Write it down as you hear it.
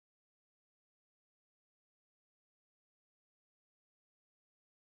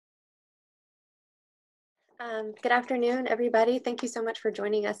Good afternoon, everybody. Thank you so much for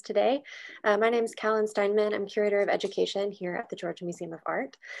joining us today. My name is Callan Steinman. I'm Curator of Education here at the Georgia Museum of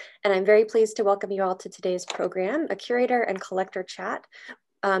Art. And I'm very pleased to welcome you all to today's program, a curator and collector chat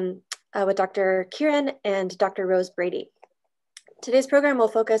with Dr. Kieran and Dr. Rose Brady. Today's program will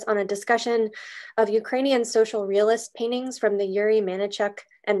focus on a discussion of Ukrainian social realist paintings from the Yuri Maniichuk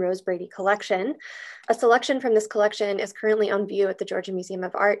and Rose Brady collection. A selection from this collection is currently on view at the Georgia Museum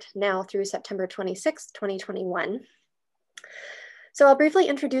of Art now through September 26, 2021. So I'll briefly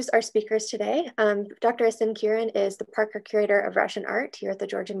introduce our speakers today. Dr. Asim Kieran is the Parker Curator of Russian Art here at the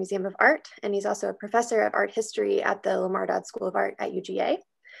Georgia Museum of Art, and he's also a professor of art history at the Lamar Dodd School of Art at UGA.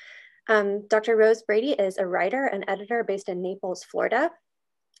 Dr. Rose Brady is a writer and editor based in Naples, Florida.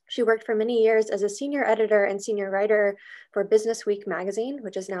 She worked for many years as a senior editor and senior writer for Business Week magazine,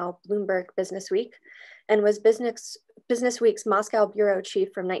 which is now Bloomberg Business Week, and was Business Week's Moscow bureau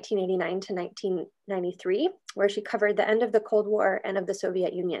chief from 1989 to 1993, where she covered the end of the Cold War and of the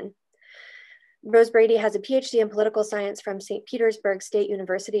Soviet Union. Rose Brady has a PhD in political science from St. Petersburg State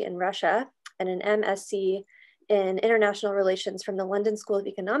University in Russia and an MSc in International Relations from the London School of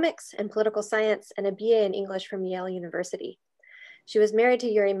Economics and Political Science and a BA in English from Yale University. She was married to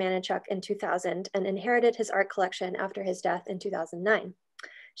Yuri Maniichuk in 2000 and inherited his art collection after his death in 2009.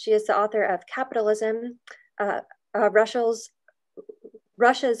 She is the author of Capitalism, Russia's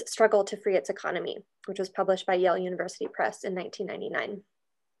Struggle to Free Its Economy, which was published by Yale University Press in 1999.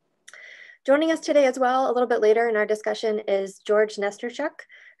 Joining us today as well, a little bit later in our discussion, is George Nesterchuk,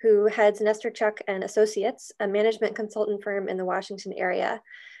 who heads Nesterchuk and Associates, a management consultant firm in the Washington area.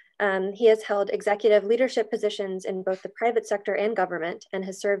 He has held executive leadership positions in both the private sector and government and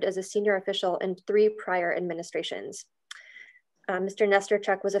has served as a senior official in 3 prior administrations. Mr.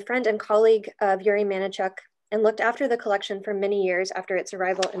 Nesterchuk was a friend and colleague of Yuri Maniichuk and looked after the collection for many years after its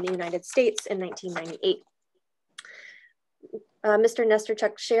arrival in the United States in 1998. Mr.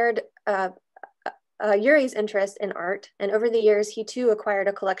 Nesterchuk shared Yuri's interest in art, and over the years, he too acquired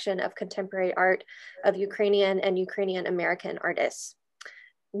a collection of contemporary art of Ukrainian and Ukrainian American artists.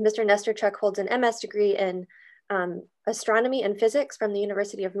 Mr. Nesterchuk holds an MS degree in astronomy and physics from the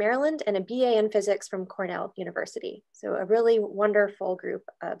University of Maryland and a BA in physics from Cornell University. So a really wonderful group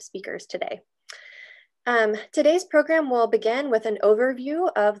of speakers today. Today's program will begin with an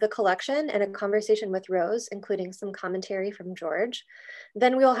overview of the collection and a conversation with Rose, including some commentary from George.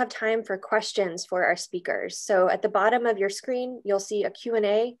 Then we will have time for questions for our speakers. So at the bottom of your screen, you'll see a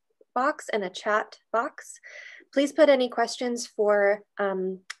Q&A box and a chat box. Please put any questions for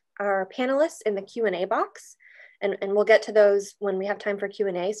our panelists in the Q&A box, and we'll get to those when we have time for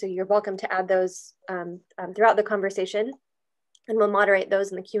Q&A. So you're welcome to add those throughout the conversation, and we'll moderate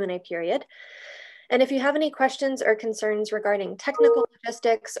those in the Q&A period. And if you have any questions or concerns regarding technical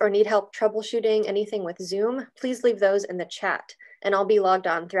logistics or need help troubleshooting anything with Zoom, please leave those in the chat, and I'll be logged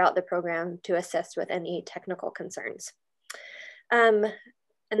on throughout the program to assist with any technical concerns.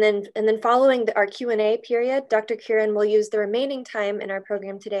 And then following our Q&A period, Dr. Kieran will use the remaining time in our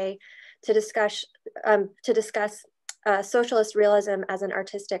program today to discuss socialist realism as an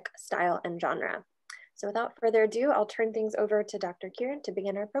artistic style and genre. So without further ado, I'll turn things over to Dr. Kieran to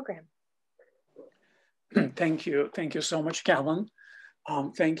begin our program. Thank you. Thank you so much, Callan.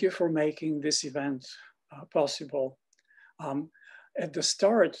 Thank you for making this event possible. At the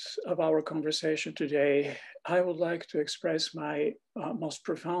start of our conversation today, I would like to express my most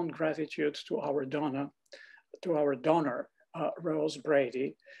profound gratitude to our donor, Rose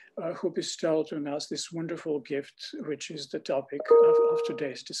Brady, who bestowed on us this wonderful gift, which is the topic of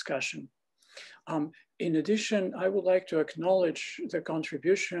today's discussion. In addition, I would like to acknowledge the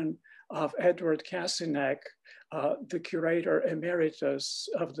contribution of Edward Kasinek, the Curator Emeritus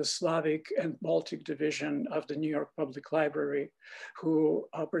of the Slavic and Baltic Division of the New York Public Library, who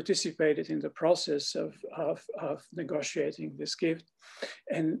participated in the process of negotiating this gift.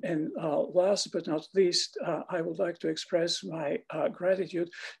 And last but not least, I would like to express my gratitude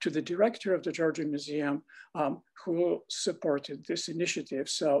to the director of the Georgia Museum who supported this initiative.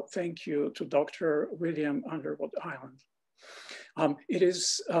 So thank you to Dr. William Underwood Island. It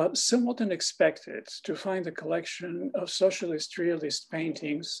is somewhat unexpected to find a collection of socialist realist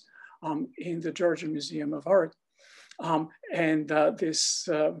paintings in the Georgia Museum of Art. This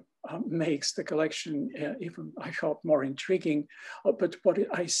makes the collection even, I hope, more intriguing. But what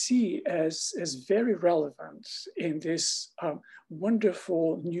I see as very relevant in this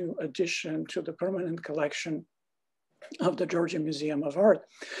wonderful new addition to the permanent collection of the Georgia Museum of Art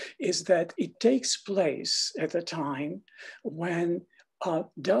is that it takes place at a time when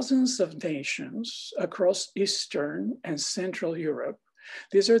dozens of nations across Eastern and Central Europe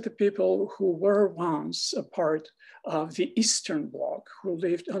These are the people who were once a part of the Eastern Bloc, who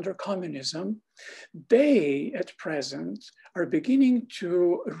lived under communism. They, at present, are beginning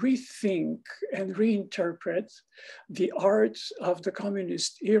to rethink and reinterpret the art of the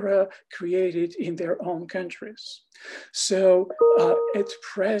communist era created in their own countries. So at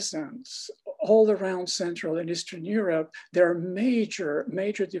present, all around Central and Eastern Europe, there are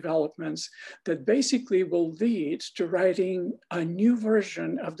major developments that basically will lead to writing a new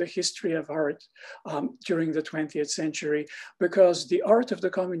version of the history of art during the 20th century, because the art of the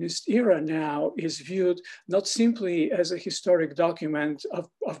communist era now is viewed not simply as a historic document of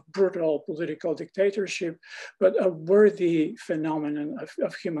brutal political dictatorship, but a worthy phenomenon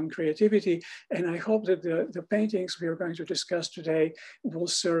of human creativity. And I hope that the paintings we are going to discuss today will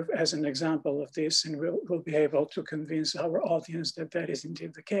serve as an example of this, and we'll be able to convince our audience that that is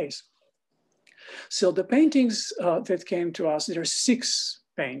indeed the case. So the paintings that came to us, there are 6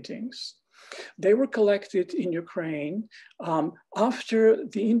 paintings. They were collected in Ukraine after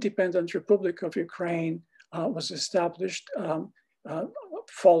the Independent Republic of Ukraine was established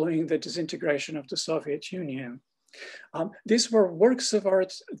following the disintegration of the Soviet Union. These were works of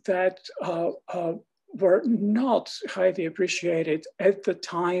art that were not highly appreciated at the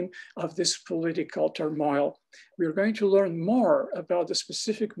time of this political turmoil. We're going to learn more about the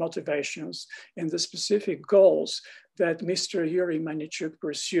specific motivations and the specific goals that Mr. Yuri Maniichuk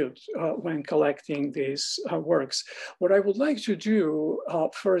pursued when collecting these works. What I would like to do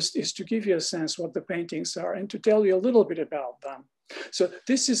first is to give you a sense what the paintings are and to tell you a little bit about them. So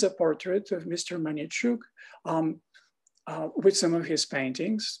this is a portrait of Mr. Maniichuk with some of his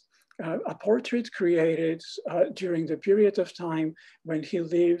paintings. A portrait created during the period of time when he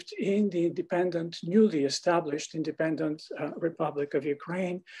lived in the independent, newly established independent Republic of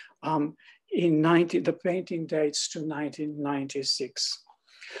Ukraine. The painting dates to 1996.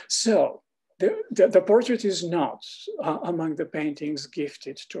 So the portrait is not among the paintings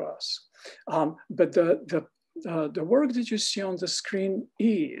gifted to us, but the work that you see on the screen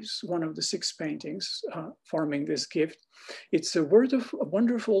is one of the 6 paintings forming this gift. It's a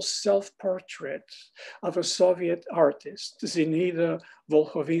wonderful self-portrait of a Soviet artist, Zinaida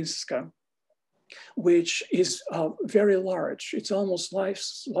Volkhovinska, which is very large. It's almost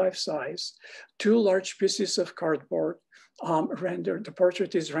life-size. 2 large pieces of cardboard rendered. The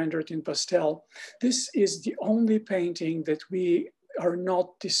portrait is rendered in pastel. This is the only painting that we are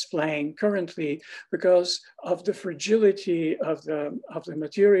not displaying currently because of the fragility of the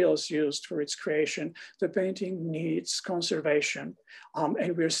materials used for its creation. The painting needs conservation,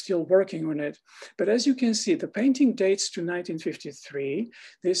 and we're still working on it. But as you can see, the painting dates to 1953.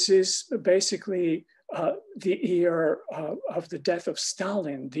 This is basically the year of the death of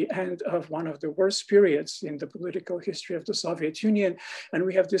Stalin, the end of one of the worst periods in the political history of the Soviet Union. And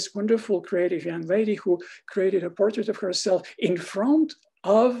we have this wonderful creative young lady who created a portrait of herself in front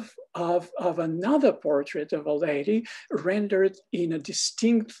of another portrait of a lady rendered in a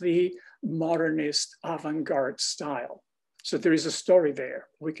distinctly modernist avant-garde style. So there is a story there.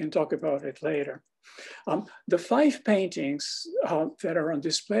 We can talk about it later. The 5 paintings that are on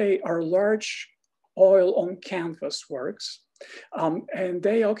display are large oil on canvas works, and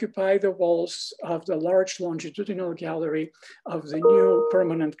they occupy the walls of the large longitudinal gallery of the new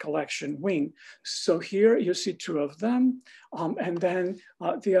permanent collection wing. So here you see 2 of them, and then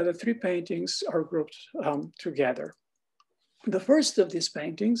the other 3 paintings are grouped together. The first of these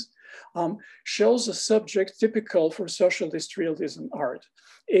paintings shows a subject typical for socialist realism art.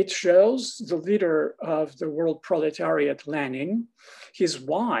 It shows the leader of the world proletariat, Lenin, his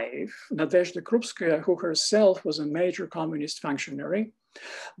wife, Nadezhda Krupskaya, who herself was a major communist functionary.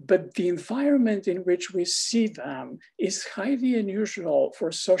 But the environment in which we see them is highly unusual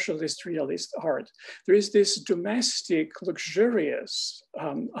for socialist realist art. There is this domestic, luxurious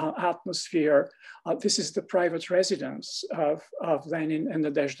atmosphere. This is the private residence of Lenin and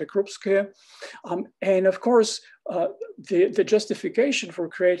Nadezhda Krupskaya. And of course, the justification for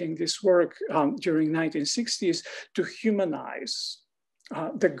creating this work during 1960s to humanize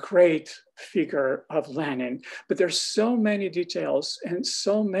the great figure of Lenin. But there's so many details and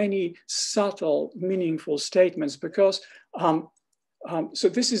so many subtle, meaningful statements because, so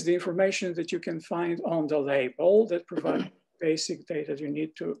this is the information that you can find on the label that provides basic data you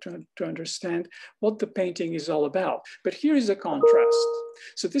need to understand what the painting is all about. But here is a contrast.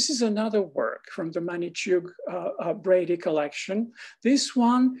 So this is another work from the Maniichuk-Brady collection. This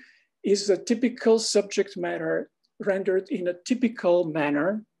one is a typical subject matter rendered in a typical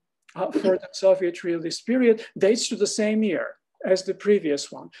manner for the Soviet realist period, dates to the same year as the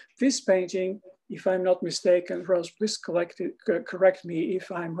previous one. This painting if I'm not mistaken, Rose, please correct me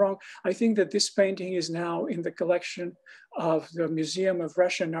if I'm wrong. I think that this painting is now in the collection of the Museum of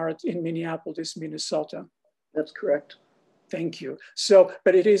Russian Art in Minneapolis, Minnesota. That's correct. Thank you. So,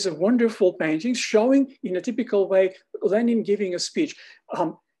 but it is a wonderful painting showing in a typical way Lenin giving a speech.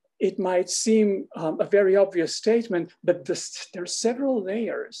 It might seem a very obvious statement, but there are several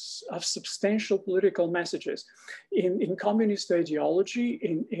layers of substantial political messages. In communist ideology,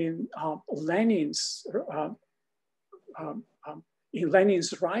 in Lenin's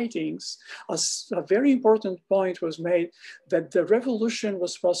writings, a very important point was made that the revolution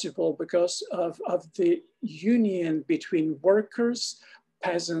was possible because of the union between workers,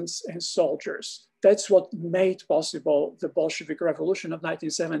 peasants, and soldiers. That's what made possible the Bolshevik Revolution of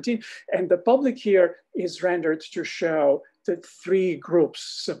 1917. And the public here is rendered to show the three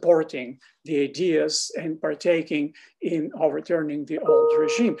groups supporting the ideas and partaking in overturning the old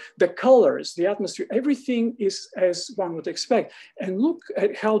regime. The colors, the atmosphere, everything is as one would expect. And look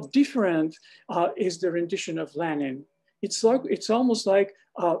at how different is the rendition of Lenin. It's almost like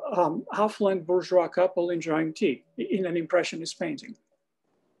affluent bourgeois couple enjoying tea in an impressionist painting.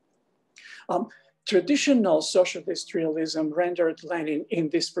 Traditional socialist realism rendered Lenin in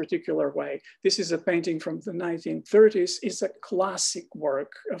this particular way. This is a painting from the 1930s. It's a classic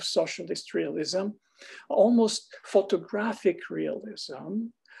work of socialist realism, almost photographic realism.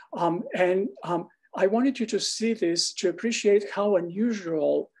 I wanted you to see this to appreciate how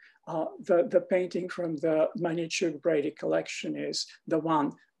unusual the painting from the Maniichuk-Brady collection is, the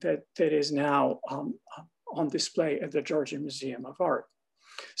one that is now on display at the Georgia Museum of Art.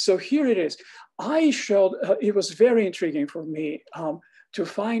 So here it is. I showed, it was very intriguing for me to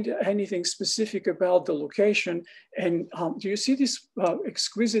find anything specific about the location. And do you see this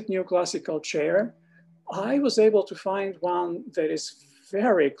exquisite neoclassical chair? I was able to find one that is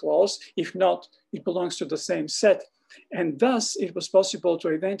very close, if not, it belongs to the same set. And thus it was possible to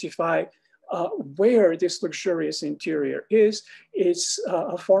identify where this luxurious interior is. It's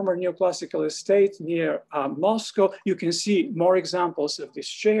a former neoclassical estate near Moscow. You can see more examples of these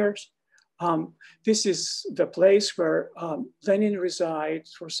chairs. This is the place where Lenin resided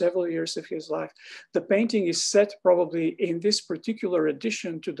for several years of his life. The painting is set probably in this particular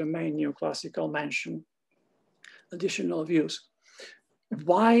addition to the main neoclassical mansion. Additional views.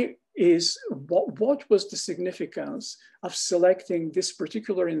 What was the significance of selecting this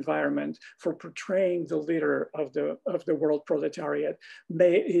particular environment for portraying the leader of the world proletariat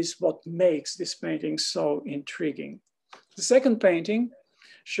is what makes this painting so intriguing. The second painting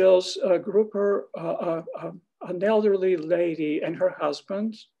shows a an elderly lady and her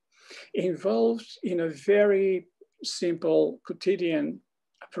husband involved in a very simple quotidian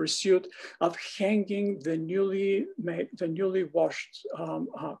pursuit of hanging the newly washed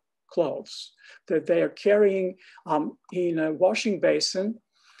clothes that they are carrying in a washing basin.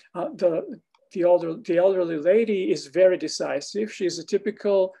 The elderly lady is very decisive. She's a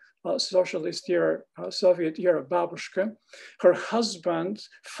typical socialist era, Soviet era babushka. Her husband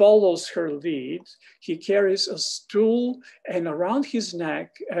follows her lead. He carries a stool, and around his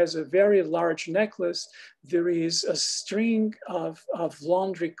neck, as a very large necklace, there is a string of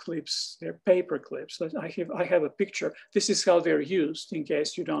laundry clips. They're paper clips. I have a picture. This is how they're used, in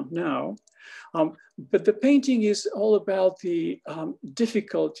case you don't know. But the painting is all about the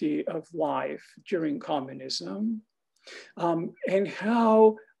difficulty of life during communism and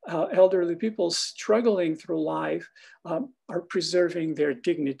how elderly people struggling through life are preserving their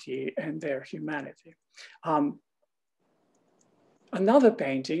dignity and their humanity. Another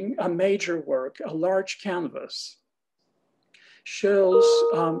painting, a major work, a large canvas, shows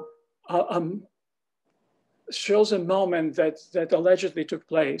a moment that allegedly took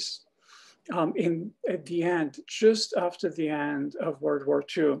place at the end, just after the end of World War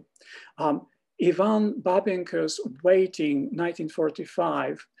II. Ivan Babenko's Waiting,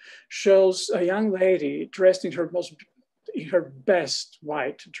 1945, shows a young lady dressed in her best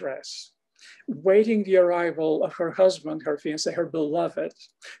white dress, waiting the arrival of her husband, her fiancé, her beloved,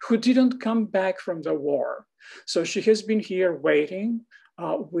 who didn't come back from the war. So she has been here waiting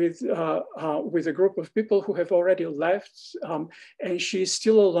with a group of people who have already left, and she's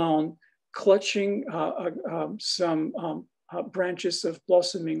still alone, clutching some branches of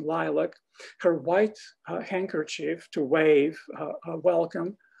blossoming lilac, her white handkerchief to wave a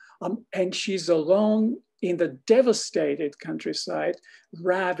welcome, and she's alone in the devastated countryside,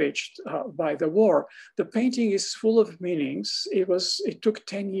 ravaged by the war. The painting is full of meanings. It took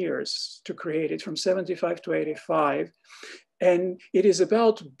 10 years to create it, from 75 to 85. And it is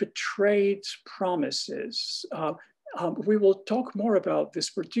about betrayed promises, We will talk more about this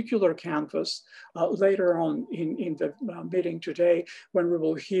particular canvas later on in the meeting today, when we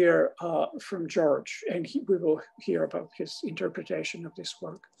will hear from George, and we will hear about his interpretation of this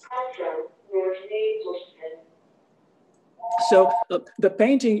work. So the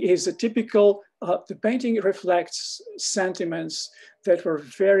painting is a typical, the painting reflects sentiments that were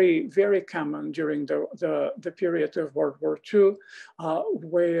very, very common during the period of World War II,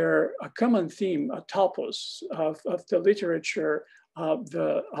 where a common theme, a topos of the literature,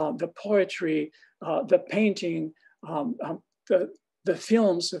 the poetry, the painting, the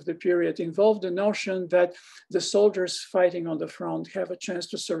films of the period involved the notion that the soldiers fighting on the front have a chance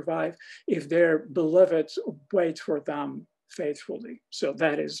to survive if their beloved wait for them faithfully. So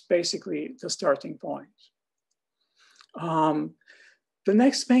that is basically the starting point. The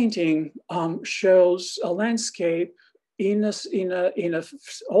next painting shows a landscape in a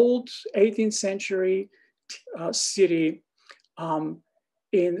old 18th century city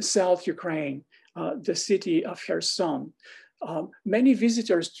in South Ukraine, the city of Kherson. Many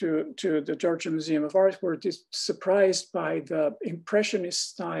visitors to the Georgian Museum of Art were surprised by the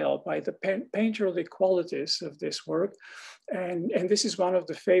impressionist style, by the painterly qualities of this work. And this is one of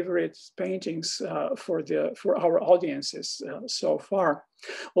the favorite paintings for our audiences so far.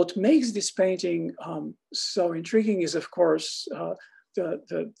 What makes this painting so intriguing is, of course,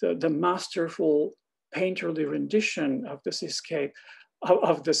 the masterful painterly rendition of the cityscape,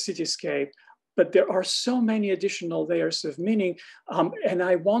 but there are so many additional layers of meaning, and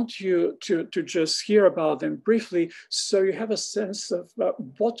I want you to just hear about them briefly so you have a sense of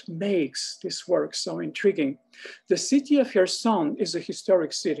what makes this work so intriguing. The city of Kherson is a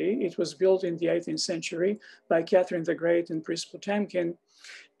historic city. It was built in the 18th century by Catherine the Great and Prince Potemkin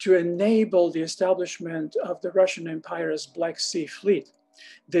to enable the establishment of the Russian Empire's Black Sea Fleet.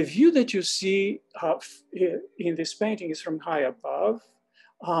 The view that you see in this painting is from high above.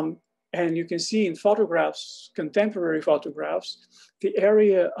 And you can see in photographs, contemporary photographs, the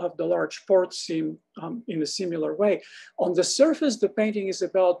area of the large port seem in a similar way. On the surface, the painting is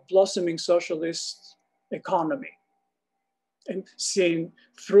about blossoming socialist economy and seen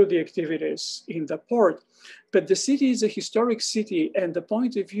through the activities in the port. But the city is a historic city, and the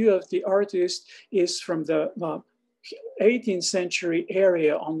point of view of the artist is from the 18th century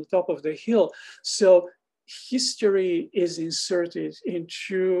area on the top of the hill. So history is inserted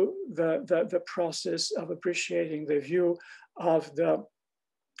into the process of appreciating the view of the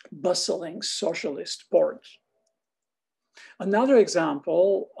bustling socialist port. Another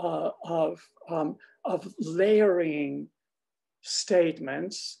example of layering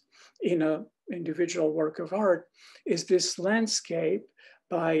statements in an individual work of art is this landscape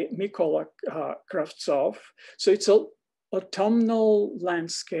by Mykola Kravtsov. So it's an autumnal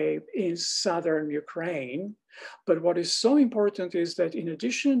landscape in southern Ukraine. But what is so important is that in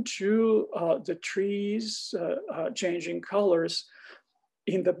addition to the trees changing colors,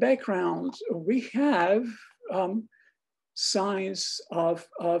 in the background, we have signs of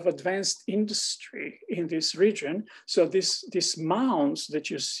advanced industry in this region. So these mounds that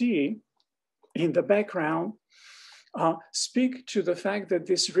you see in the background speak to the fact that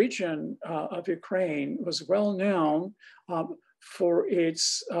this region of Ukraine was well known for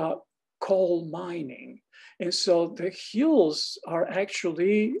its coal mining. And so the hills are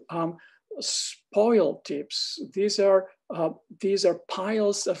actually spoil tips. These are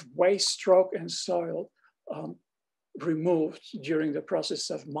piles of waste rock and soil removed during the process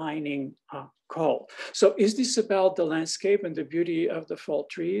of mining coal. So is this about the landscape and the beauty of the fall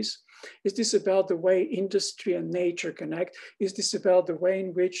trees? Is this about the way industry and nature connect? Is this about the way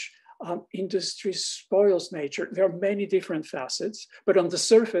in which industry spoils nature? There are many different facets, but on the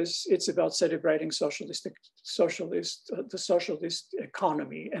surface, it's about celebrating the socialist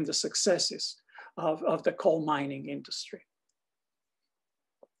economy and the successes of the coal mining industry.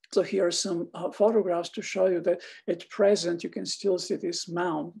 So here are some photographs to show you that at present, you can still see these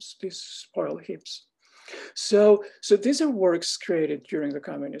mounds, these spoil heaps. So these are works created during the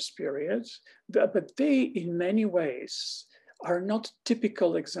communist period, but they, in many ways, are not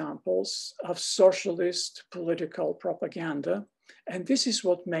typical examples of socialist political propaganda. And this is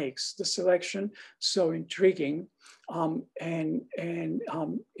what makes the selection so intriguing. And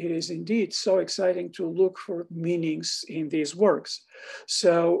it is indeed so exciting to look for meanings in these works.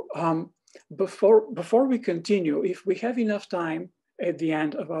 So before we continue, if we have enough time at the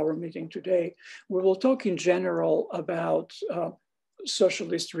end of our meeting today, we will talk in general about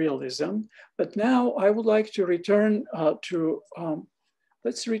socialist realism. But now I would like to return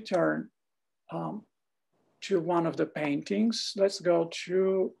let's return to one of the paintings. Let's go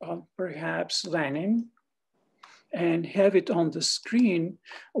to perhaps Lenin. and have it on the screen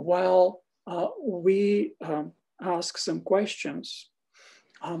while we ask some questions.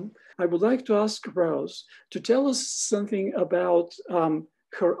 I would like to ask Rose to tell us something about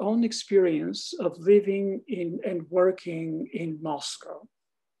her own experience of living in and working in Moscow.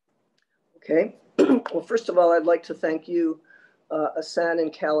 Okay. Well, first of all, I'd like to thank you, Asan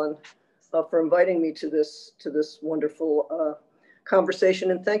and Callan, for inviting me to this wonderful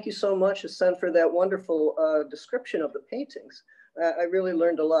conversation. And thank you so much, Asan, for that wonderful description of the paintings. I really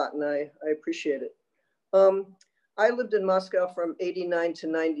learned a lot, and I appreciate it. I lived in Moscow from '89 to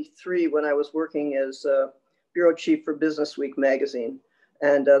 '93 when I was working as bureau chief for Business Week magazine.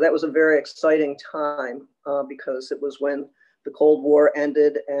 And that was a very exciting time because it was when the Cold War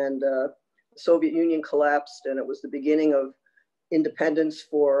ended and the Soviet Union collapsed, and it was the beginning of independence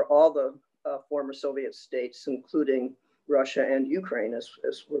for all the former Soviet states, including Russia and Ukraine, as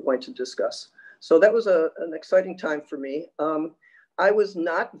we're going to discuss. So that was an exciting time for me. I was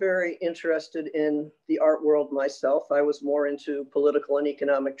not very interested in the art world myself. I was more into political and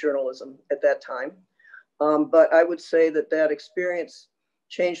economic journalism at that time. But I would say that that experience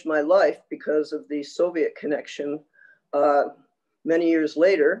changed my life because of the Soviet connection. Many years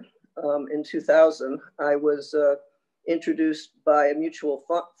later, in 2000, I was introduced by a mutual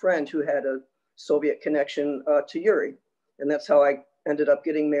friend who had a Soviet connection to Yuri. And that's how I ended up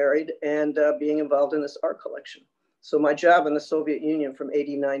getting married and being involved in this art collection. So my job in the Soviet Union from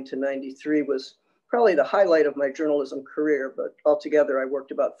 '89 to '93 was probably the highlight of my journalism career, but altogether I worked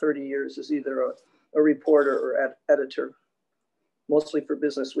about 30 years as either a reporter or editor, mostly for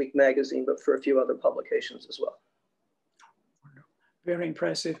Business Week magazine, but for a few other publications as well. Very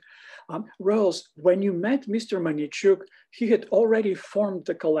impressive. Rose, when you met Mr. Maniichuk, he had already formed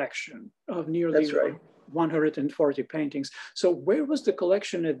the collection of nearly 140 paintings. So where was the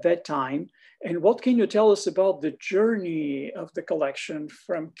collection at that time? And what can you tell us about the journey of the collection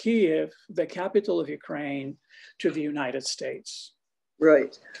from Kiev, the capital of Ukraine, to the United States?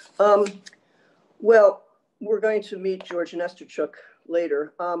 Right. Well, we're going to meet George Nesterchuk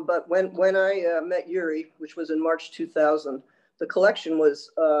later. But when I met Yuri, which was in March 2000, the collection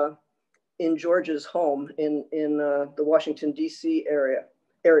was in George's home in the Washington, D.C. area.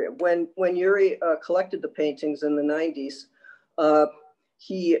 When Yuri collected the paintings in the 90s,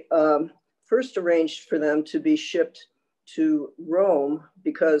 he first arranged for them to be shipped to Rome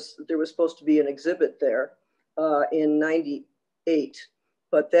because there was supposed to be an exhibit there in '98.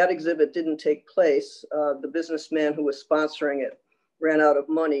 But that exhibit didn't take place. The businessman who was sponsoring it ran out of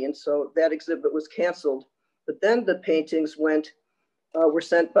money, and so that exhibit was canceled. But then the paintings were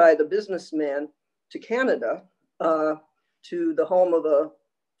sent by the businessman to Canada, to the home of a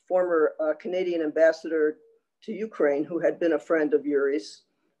former Canadian ambassador to Ukraine who had been a friend of Yuri's.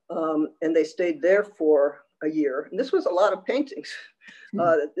 And they stayed there for a year. And this was a lot of paintings.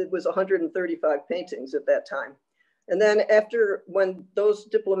 It was 135 paintings at that time. And then when those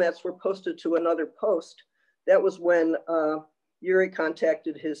diplomats were posted to another post, that was when Yuri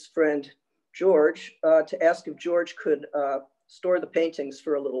contacted his friend George to ask if George could store the paintings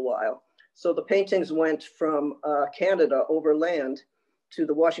for a little while. So the paintings went from Canada overland to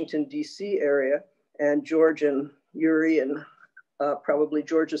the Washington, D.C. area, and George and Yuri and probably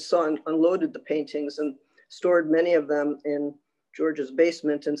George's son unloaded the paintings and stored many of them in George's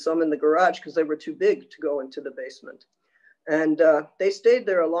basement and some in the garage because they were too big to go into the basement. And they stayed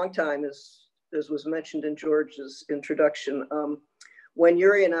there a long time, as was mentioned in George's introduction. When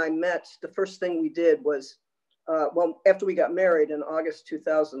Yuri and I met, the first thing we did was, well, after we got married in August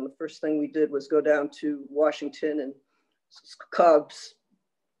 2000, the first thing we did was go down to Washington and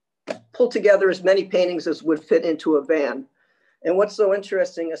pull together as many paintings as would fit into a van. And what's so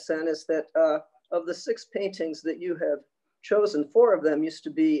interesting, Asen, is that of the 6 paintings that you have chosen, 4 of them used to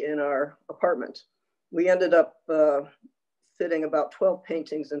be in our apartment. We ended up fitting about 12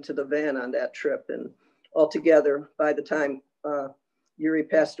 paintings into the van on that trip. And altogether, by the time Yuri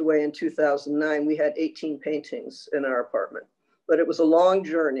passed away in 2009, we had 18 paintings in our apartment. But it was a long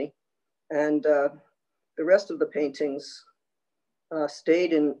journey. And the rest of the paintings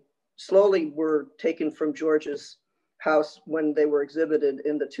stayed in, slowly were taken from George's house when they were exhibited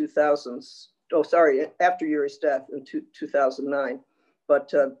in the 2000s. Oh, sorry, after Yuri's death in 2009. But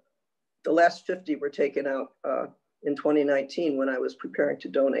the last 50 were taken out in 2019 when I was preparing to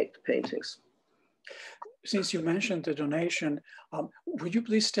donate the paintings. Since you mentioned the donation, would you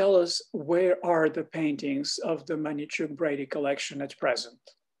please tell us where are the paintings of the Maniichuk-Brady collection at present?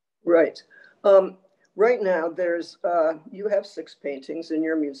 Right. Right now, there's you have 6 paintings in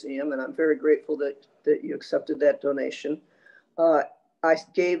your museum, and I'm very grateful that you accepted that donation. I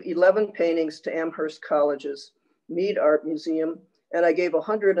gave 11 paintings to Amherst College's Mead Art Museum, and I gave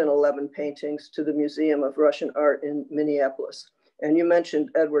 111 paintings to the Museum of Russian Art in Minneapolis. And you mentioned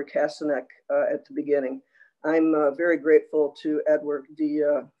Edward Kasanek at the beginning. I'm very grateful to Edward,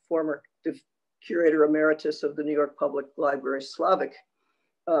 the former curator emeritus of the New York Public Library Slavic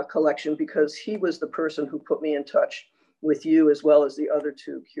collection, because he was the person who put me in touch with you as well as the other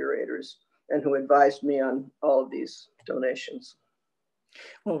two curators and who advised me on all of these donations.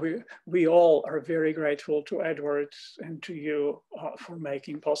 Well, we all are very grateful to Edward and to you for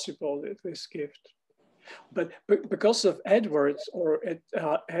making possible this gift. But because of Edward's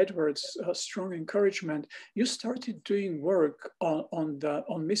strong encouragement, you started doing work on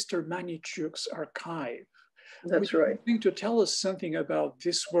Mr. Maniichuk's archive. That's right. Would you like to tell us something about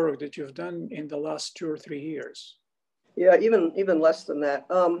this work that you've done in the last 2 or 3 years? Yeah, even less than that.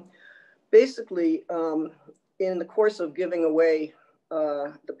 Basically, in the course of giving away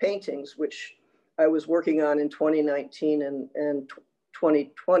the paintings, which I was working on in 2019 and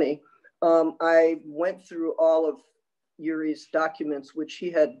 2020, I went through all of Yuri's documents, which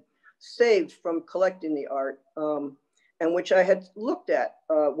he had saved from collecting the art, and which I had looked at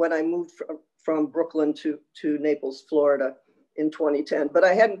when I moved from Brooklyn to Naples, Florida in 2010, but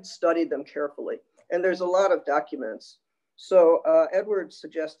I hadn't studied them carefully. And there's a lot of documents. So Edward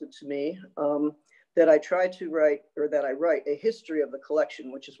suggested to me that I try to write, or that I write a history of the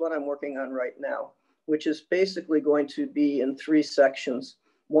collection, which is what I'm working on right now, which is basically going to be in 3 sections.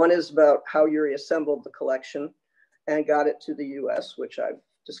 One is about how Yuri assembled the collection and got it to the US, which I've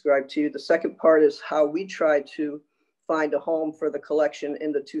described to you. The second part is how we tried to find a home for the collection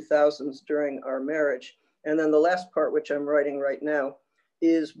in the 2000s during our marriage. And then the last part, which I'm writing right now,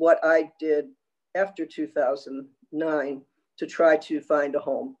 is what I did after 2009 to try to find a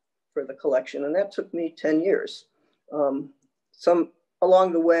home for the collection. And that took me 10 years.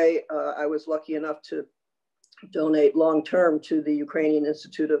 Along the way, I was lucky enough to donate long-term to the Ukrainian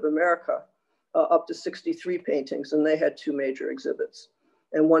Institute of America, up to 63 paintings, and they had 2 major exhibits.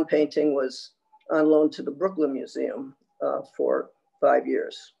 And 1 painting was on loan to the Brooklyn Museum for 5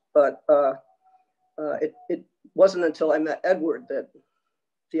 years. But it wasn't until I met Edward that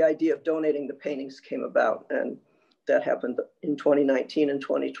the idea of donating the paintings came about. And that happened in 2019 and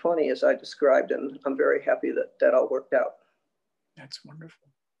 2020, as I described, and I'm very happy that that all worked out. That's wonderful.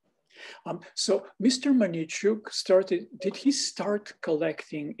 So Mr. Maniichuk did he start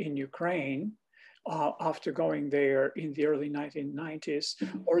collecting in Ukraine after going there in the early 1990s,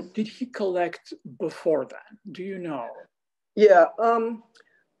 or did he collect before then? Do you know? Yeah,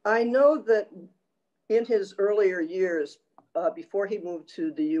 I know that in his earlier years, before he moved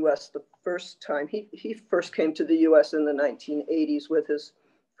to the US the first time, he first came to the US in the 1980s with his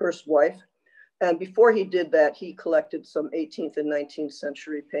first wife. And before he did that, he collected some 18th and 19th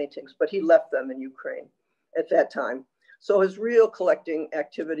century paintings, but he left them in Ukraine at that time. So his real collecting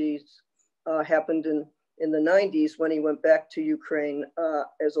activities happened in the 90s when he went back to Ukraine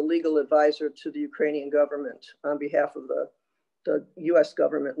as a legal advisor to the Ukrainian government on behalf of the US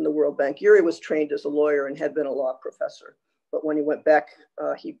government and the World Bank. Yuri was trained as a lawyer and had been a law professor. But when he went back,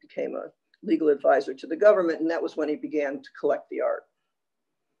 he became a legal advisor to the government, and that was when he began to collect the art.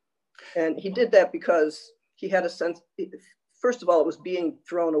 And he did that because he had a sense, first of all, it was being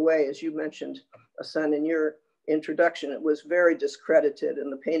thrown away, as you mentioned, Asen, in your introduction. It was very discredited,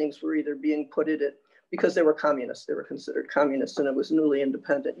 and the paintings were either being put in it because they were communists. They were considered communists, and it was newly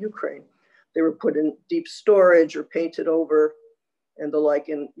independent Ukraine. They were put in deep storage or painted over and the like.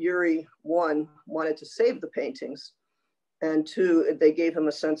 And Yuri, 1, wanted to save the paintings, and 2, they gave him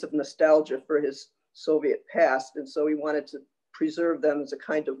a sense of nostalgia for his Soviet past. And so he wanted to preserve them as a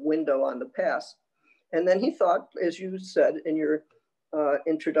kind of window on the past. And then he thought, as you said in your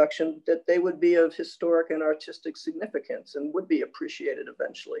introduction, that they would be of historic and artistic significance and would be appreciated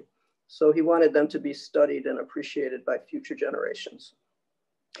eventually. So he wanted them to be studied and appreciated by future generations.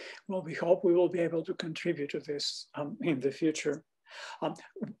 Well, we hope we will be able to contribute to this in the future.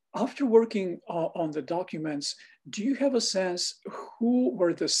 After working on the documents, do you have a sense who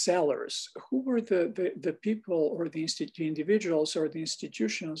were the sellers? Who were the people or the individuals or the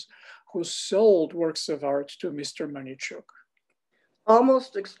institutions who sold works of art to Mr. Maniichuk?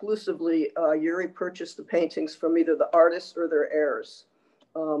 Almost exclusively, Yuri purchased the paintings from either the artists or their heirs,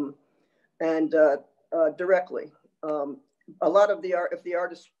 and directly. A lot of the art, if the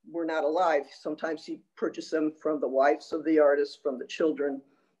artists were not alive, sometimes he purchased them from the wives of the artists, from the children,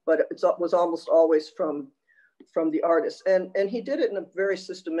 but it was almost always from the artists. And he did it in a very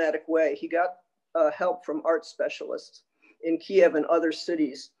systematic way. He got help from art specialists in Kiev and other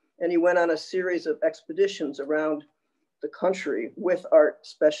cities. And he went on a series of expeditions around the country with art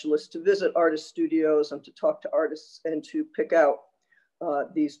specialists to visit artist studios and to talk to artists and to pick out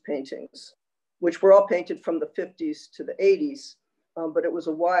these paintings, which were all painted from the 50s to the 80s, but it was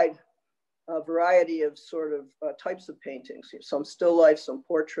a wide variety of sort of types of paintings, some still life, some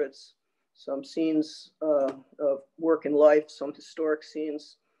portraits, some scenes of work and life, some historic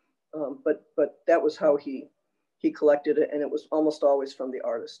scenes, but that was how he collected it, and it was almost always from the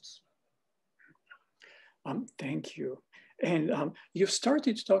artists. Thank you. And you've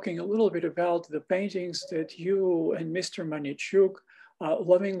started talking a little bit about the paintings that you and Mr. Maniichuk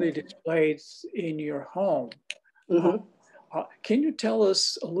lovingly displayed in your home. Mm-hmm. Can you tell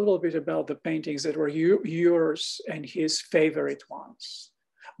us a little bit about the paintings that were yours and his favorite ones?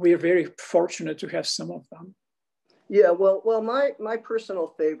 We are very fortunate to have some of them. Yeah, well, my personal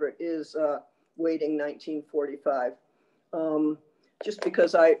favorite is Waiting 1945, just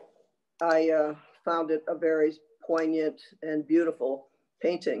because I found it a very poignant and beautiful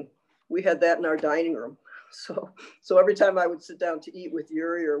painting. We had that in our dining room. So every time I would sit down to eat with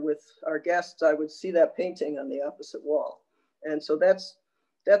Yuri or with our guests, I would see that painting on the opposite wall. And so that's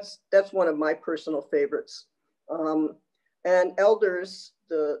one of my personal favorites. And Elders,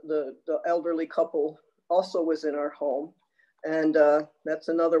 the elderly couple, also was in our home. And that's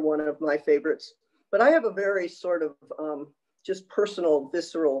another one of my favorites. But I have a very sort of just personal,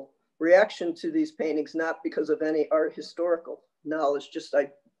 visceral reaction to these paintings, not because of any art historical knowledge, just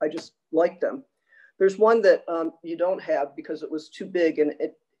I just like them. There's one that you don't have because it was too big, and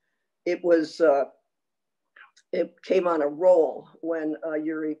it came on a roll when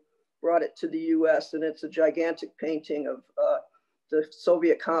Yuri brought it to the US, and it's a gigantic painting of the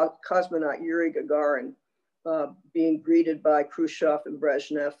Soviet cosmonaut Yuri Gagarin being greeted by Khrushchev and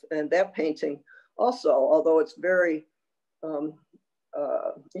Brezhnev. And that painting also, although it's very,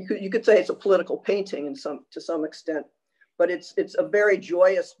 you could say it's a political painting to some extent, but it's a very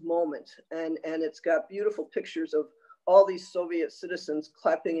joyous moment, and it's got beautiful pictures of all these Soviet citizens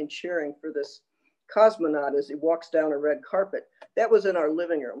clapping and cheering for this cosmonaut as he walks down a red carpet. That was in our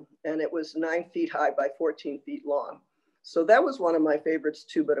living room, and it was 9 feet high by 14 feet long. So that was one of my favorites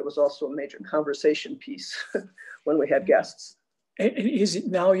too, but it was also a major conversation piece when we had guests. And is it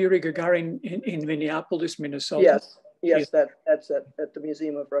now Yuri Gagarin in Minneapolis, Minnesota? Yes, that's at the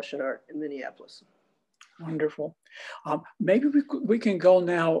Museum of Russian Art in Minneapolis. Wonderful. Maybe we can go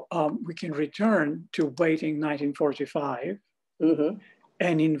now, we can return to Waiting 1945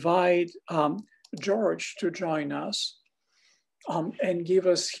 and invite George to join us and give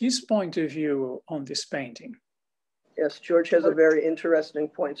us his point of view on this painting. Yes, George has a very interesting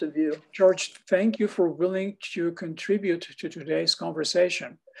point of view. George, thank you for willing to contribute to today's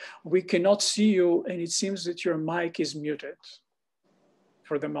conversation. We cannot see you, and it seems that your mic is muted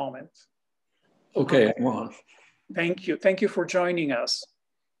for the moment. Okay, I'm on. Thank you. Thank you for joining us.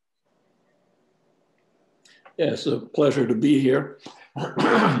 Yeah, it's a pleasure to be here.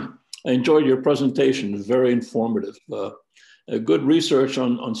 I enjoyed your presentation. It was very informative. Good research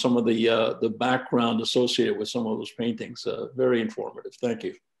on some of the background associated with some of those paintings. Very informative. Thank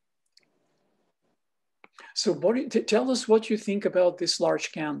you. So tell us what you think about this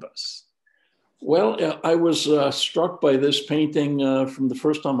large canvas. Well, I was struck by this painting from the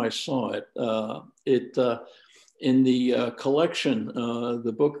first time I saw it. In the collection,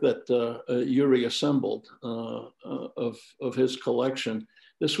 the book that Yuri assembled of his collection,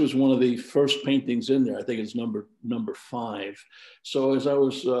 this was one of the first paintings in there. I think it's number 5. So as I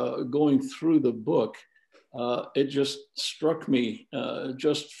was going through the book, it just struck me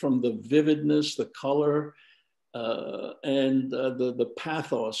just from the vividness, the color, and the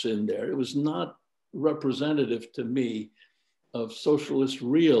pathos in there. It was not representative to me of socialist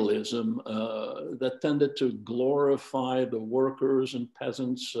realism that tended to glorify the workers and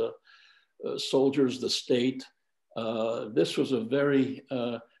peasants, soldiers, the state. This was a very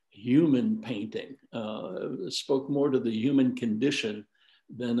human painting. It spoke more to the human condition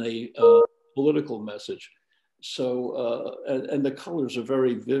than a political message. So, and the colors are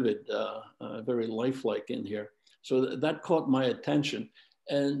very vivid, very lifelike in here. So that caught my attention.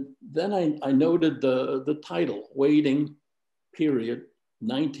 And then I noted the title, Waiting, period,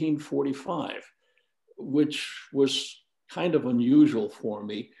 1945, which was kind of unusual for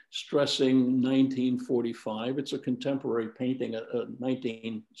me, stressing 1945. It's a contemporary painting,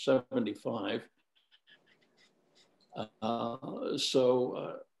 1975.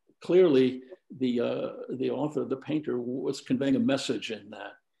 So clearly the author, the painter, was conveying a message in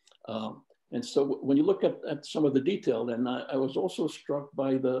that. And so when you look at some of the detail, then I was also struck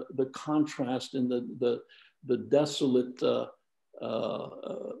by the contrast in the desolate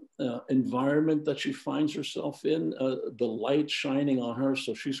environment that she finds herself in, the light shining on her,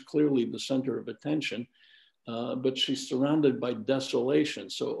 so she's clearly the center of attention, but she's surrounded by desolation.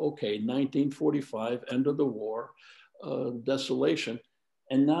 So, okay, 1945, end of the war, desolation.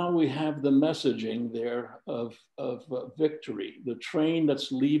 And now we have the messaging there of victory. The train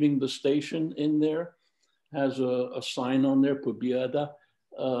that's leaving the station in there has a sign on there, Pobieda,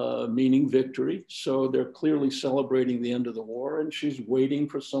 meaning victory. So they're clearly celebrating the end of the war, and she's waiting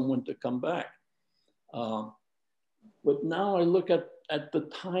for someone to come back. But now I look at the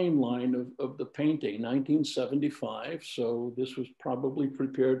timeline of the painting, 1975. So this was probably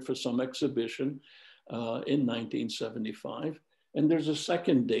prepared for some exhibition in 1975. And there's a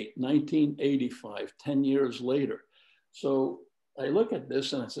second date, 1985, 10 years later. So I look at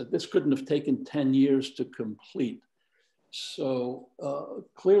this and I said, this couldn't have taken 10 years to complete. So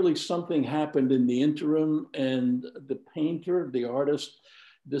clearly something happened in the interim, and the painter, the artist,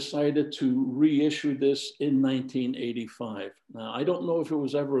 decided to reissue this in 1985. Now, I don't know if it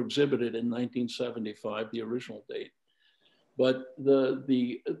was ever exhibited in 1975, the original date, but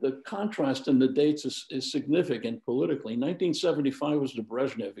the contrast in the dates is significant politically. 1975 was the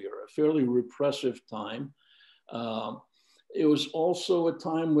Brezhnev era, a fairly repressive time. It was also a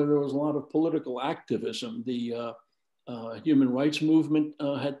time where there was a lot of political activism. The human rights movement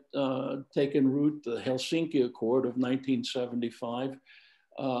had taken root. The Helsinki Accord of 1975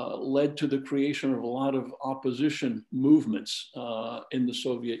 led to the creation of a lot of opposition movements in the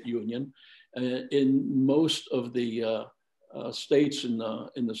Soviet Union, in most of the states in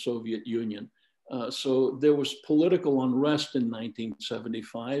the Soviet Union. So there was political unrest in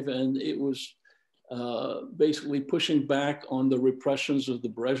 1975, and it was basically pushing back on the repressions of the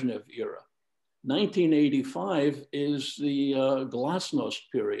Brezhnev era. 1985 is the Glasnost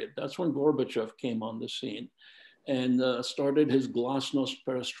period. That's when Gorbachev came on the scene and started his Glasnost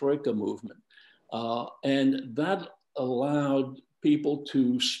Perestroika movement. And that allowed people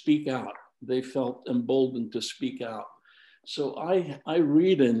to speak out. They felt emboldened to speak out. So I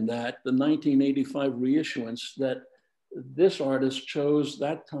read in that, the 1985 reissuance, that this artist chose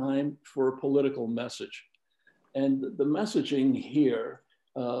that time for a political message. And the messaging here,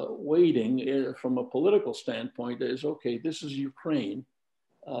 waiting from a political standpoint, is, okay, this is Ukraine.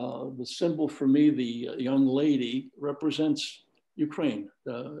 The symbol for me, the young lady, represents Ukraine,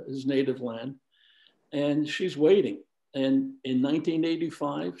 his native land. And she's waiting. And in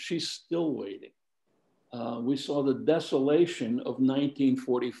 1985, she's still waiting. We saw the desolation of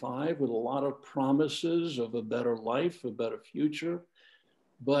 1945 with a lot of promises of a better life, a better future,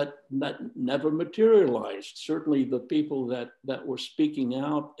 but that never materialized. Certainly the people that were speaking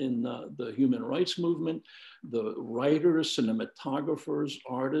out in the human rights movement, the writers, cinematographers,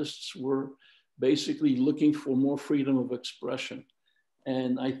 artists, were basically looking for more freedom of expression.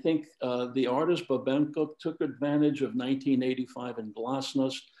 And I think the artist Babenko took advantage of 1985 and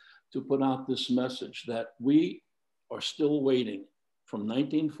Glasnost to put out this message that we are still waiting. From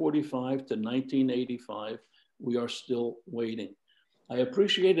 1945 to 1985, we are still waiting. I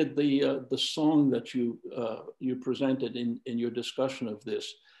appreciated the song that you presented in your discussion of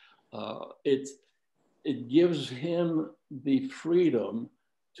this. It gives him the freedom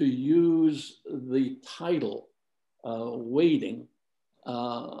to use the title, Waiting,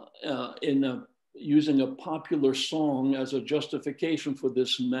 using a popular song as a justification for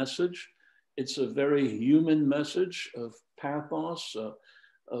this message. It's a very human message of pathos,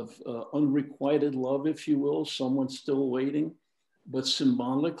 of unrequited love, if you will, someone still waiting. But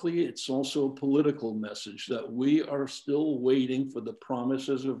symbolically, it's also a political message that we are still waiting for the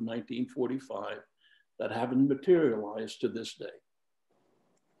promises of 1945 that haven't materialized to this day.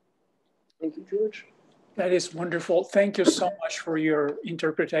 Thank you, George. That is wonderful. Thank you so much for your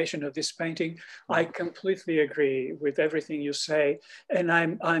interpretation of this painting. I completely agree with everything you say. And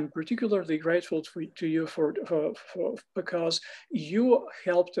I'm particularly grateful to you because you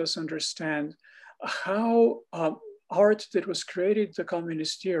helped us understand how art that was created in the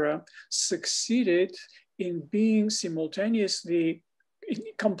communist era succeeded in being simultaneously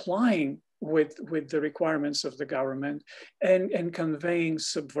complying with the requirements of the government and conveying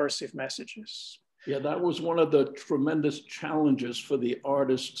subversive messages. Yeah, that was one of the tremendous challenges for the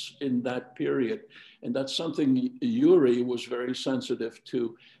artists in that period. And that's something Yuri was very sensitive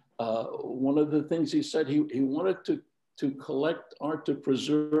to. One of the things he said, he wanted to collect art to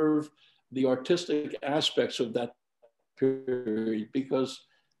preserve the artistic aspects of that period, because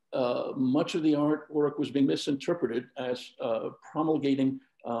much of the artwork was being misinterpreted as promulgating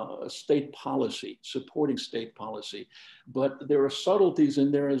state policy, supporting state policy. But there are subtleties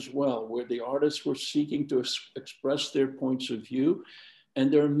in there as well, where the artists were seeking to express their points of view. And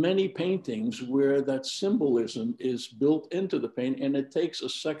there are many paintings where that symbolism is built into the paint, and it takes a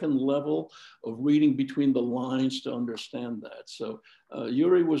second level of reading between the lines to understand that. So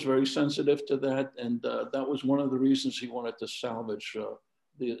Yuri was very sensitive to that, and that was one of the reasons he wanted to salvage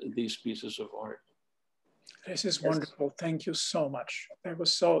these pieces of art. This is wonderful. Thank you so much.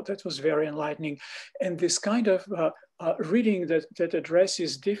 That was very enlightening. And this kind of reading that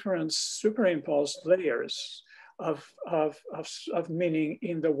addresses different superimposed layers of meaning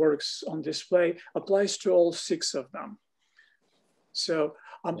in the works on display applies to all 6 of them. So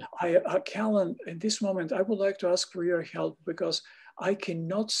Callan, at this moment, I would like to ask for your help because I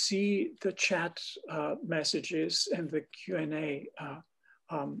cannot see the chat messages and the Q&A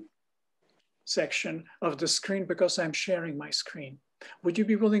section of the screen because I'm sharing my screen. Would you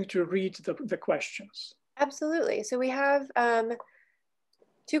be willing to read the questions? Absolutely. So we have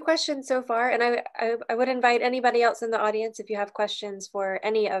 2 questions so far, and I would invite anybody else in the audience, if you have questions for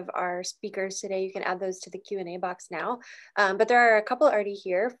any of our speakers today, you can add those to the Q&A box now. But there are a couple already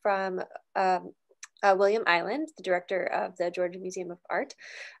here from William Island, the director of the Georgia Museum of Art.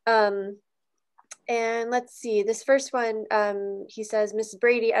 And let's see, this first one, he says, Mrs.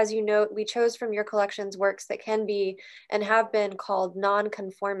 Brady, as you note, we chose from your collections works that can be and have been called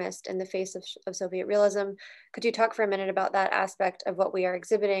non-conformist in the face of Soviet realism. Could you talk for a minute about that aspect of what we are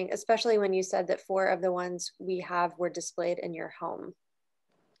exhibiting, especially when you said that 4 of the ones we have were displayed in your home?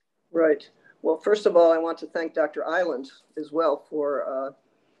 Right. Well, first of all, I want to thank Dr. Island as well for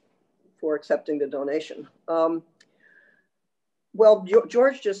accepting the donation. Well,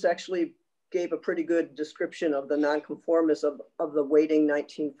 George just actually gave a pretty good description of the nonconformist of the Waiting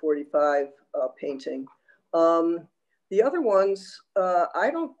 1945 painting. The other ones, I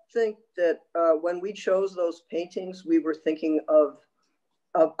don't think that when we chose those paintings, we were thinking of,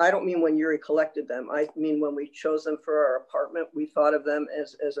 I don't mean when Yuri collected them, I mean when we chose them for our apartment, we thought of them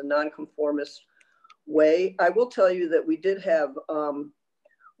as a nonconformist way. I will tell you that we did have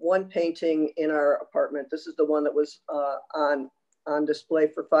one painting in our apartment. This is the one that was on display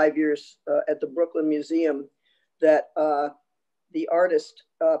for 5 years at the Brooklyn Museum that the artist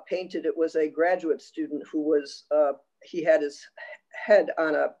painted. It was a graduate student who was, he had his head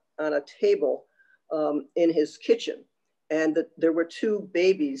on a table in his kitchen. And there were 2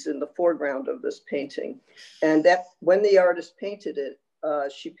 babies in the foreground of this painting. And that when the artist painted it,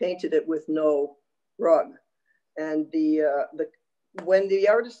 she painted it with no rug. And when the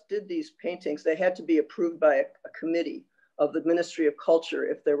artist did these paintings, they had to be approved by a committee of the Ministry of Culture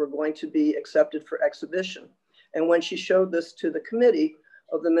if they were going to be accepted for exhibition. And when she showed this to the committee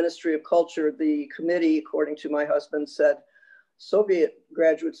of the Ministry of Culture, the committee, according to my husband, said, Soviet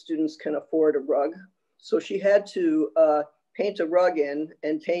graduate students can afford a rug. So she had to paint a rug in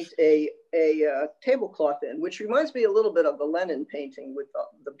and paint a tablecloth in, which reminds me a little bit of the Lenin painting with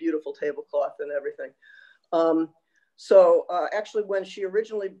the beautiful tablecloth and everything. Actually, when she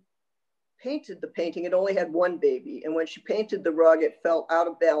originally painted the painting, it only had 1 baby. And when she painted the rug, it fell out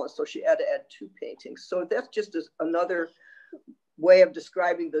of balance. So she had to add 2 paintings. So that's just another way of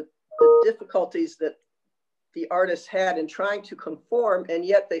describing the difficulties that the artists had in trying to conform, and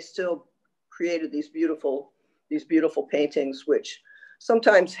yet they still created these beautiful paintings, which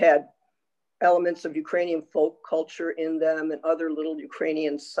sometimes had elements of Ukrainian folk culture in them and other little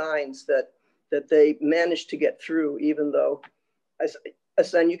Ukrainian signs that they managed to get through, even though,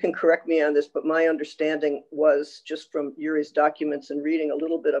 Asen, you can correct me on this, but my understanding was just from Yuri's documents and reading a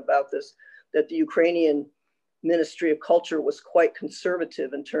little bit about this, that the Ukrainian Ministry of Culture was quite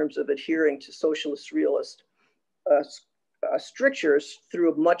conservative in terms of adhering to socialist realist strictures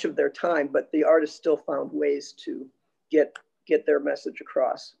through much of their time, but the artists still found ways to get their message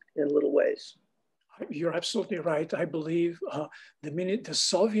across in little ways. You're absolutely right. I believe the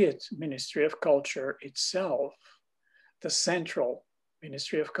Soviet Ministry of Culture itself, the central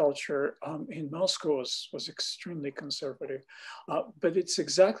Ministry of Culture in Moscow was extremely conservative, but it's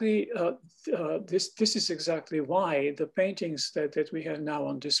exactly this is exactly why the paintings that we have now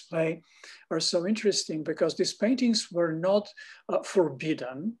on display are so interesting, because these paintings were not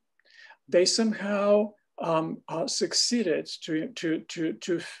forbidden. They somehow succeeded to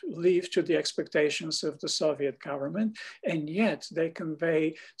live to the expectations of the Soviet government, and yet they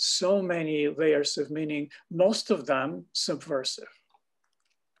convey so many layers of meaning, most of them subversive.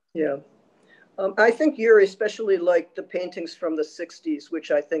 Yeah, I think Yuri especially liked the paintings from the 60s, which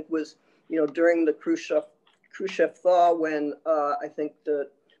I think was, during the Khrushchev thaw, when I think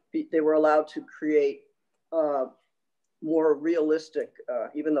they were allowed to create more realistic,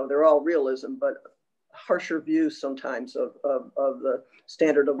 even though they're all realism, but harsher views sometimes of the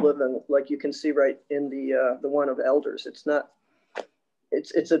standard of living, like you can see right in the one of Elders. It's not,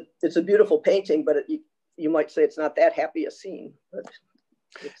 it's a beautiful painting, but you might say it's not that happy a scene, but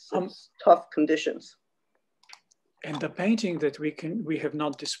it's tough conditions. And the painting that we have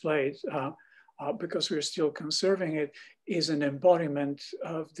not displayed because we're still conserving it is an embodiment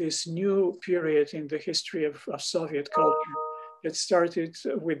of this new period in the history of Soviet culture. It started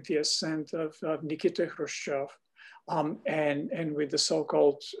with the ascent of Nikita Khrushchev and with the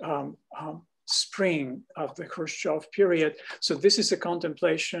so-called spring of the Khrushchev period. So this is a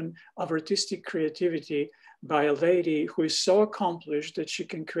contemplation of artistic creativity by a lady who is so accomplished that she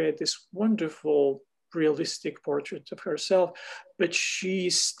can create this wonderful realistic portrait of herself, but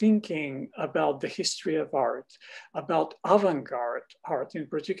she's thinking about the history of art, about avant-garde art in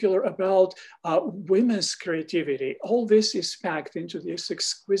particular, about women's creativity. All this is packed into this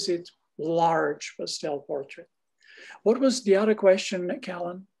exquisite, large pastel portrait. What was the other question,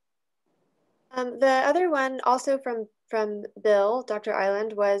 Callan? The other one, also from Bill, Dr.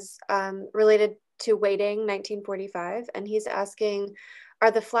 Island, was related to Waiting, 1945, and he's asking, are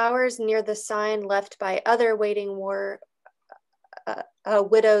the flowers near the sign left by other waiting war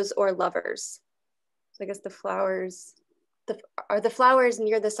widows or lovers? So I guess the flowers, are the flowers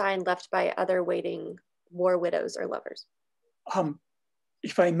near the sign left by other waiting war widows or lovers?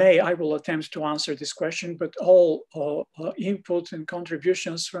 If I may, I will attempt to answer this question, but all input and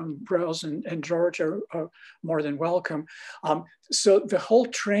contributions from Rose and George are more than welcome. So the whole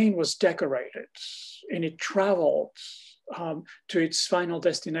train was decorated and it traveled to its final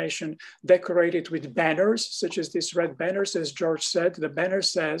destination, decorated with banners, such as these red banners, as George said. The banner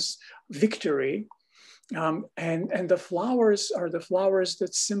says victory. And the flowers are the flowers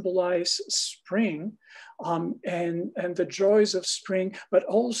that symbolize spring and the joys of spring, but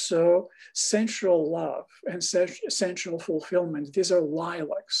also sensual love and sensual fulfillment. These are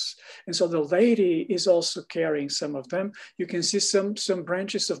lilacs. And so the lady is also carrying some of them. You can see some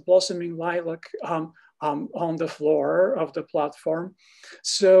branches of blossoming lilac on the floor of the platform.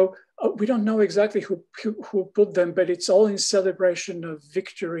 So we don't know exactly who put them, but it's all in celebration of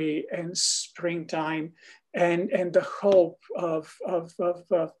victory and springtime and the hope of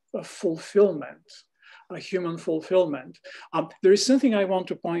fulfillment, human fulfillment. There is something I want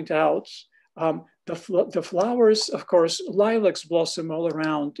to point out. The flowers, of course, lilacs blossom all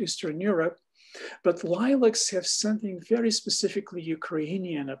around Eastern Europe, but lilacs have something very specifically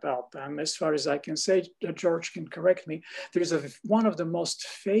Ukrainian about them, as far as I can say. George can correct me. There's one of the most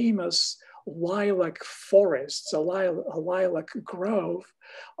famous lilac forests, a lilac grove,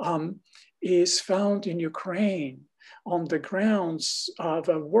 is found in Ukraine on the grounds of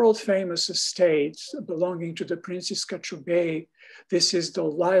a world-famous estate belonging to the Princess Kachubey. This is the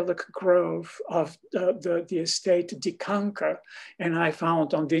lilac grove of the estate Dikanka, and I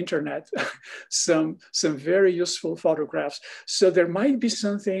found on the internet some very useful photographs. So there might be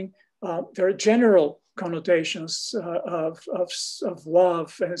something, there are general connotations of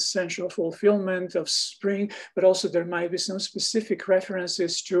love and sensual fulfillment of spring, but also there might be some specific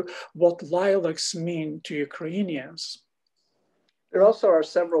references to what lilacs mean to Ukrainians. There also are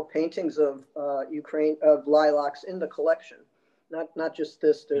several paintings of lilacs in the collection. Not just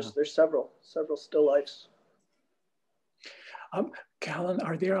this. There's several still lifes. Callan,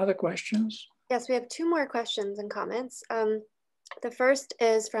 are there other questions? Yes, we have two more questions and comments. The first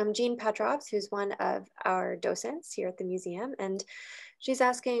is from Jean Petrovs, who's one of our docents here at the museum. And she's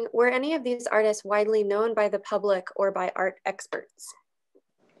asking, were any of these artists widely known by the public or by art experts?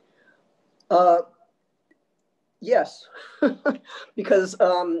 Yes, because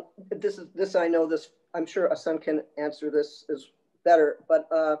this I know this, I'm sure Asan can answer this is better, but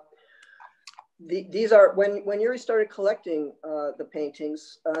these are, when Yuri started collecting the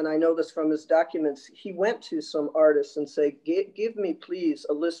paintings, and I know this from his documents, he went to some artists and say, give me please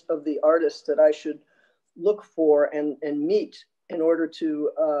a list of the artists that I should look for and meet in order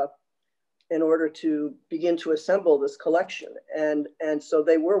to begin to assemble this collection. And so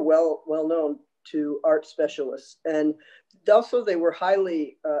they were well known to art specialists, and also they were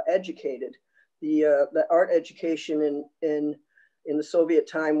highly educated. The art education in the Soviet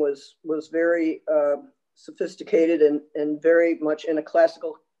time was very sophisticated and very much in a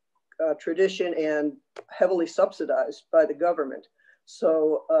classical tradition and heavily subsidized by the government.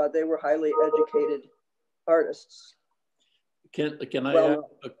 So they were highly educated artists. Can I add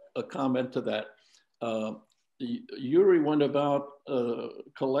a comment to that? Yuri went about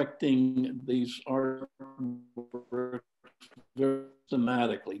collecting these art very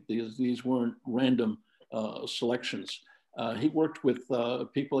systematically. These weren't random selections. He worked with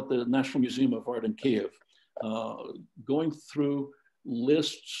people at the National Museum of Art in Kiev, going through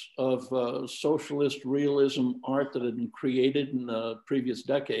lists of socialist realism art that had been created in previous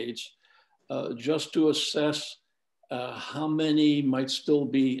decades, just to assess how many might still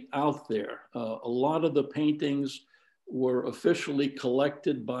be out there. A lot of the paintings were officially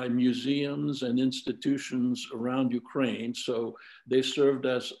collected by museums and institutions around Ukraine. So they served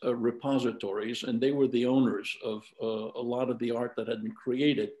as repositories, and they were the owners of a lot of the art that had been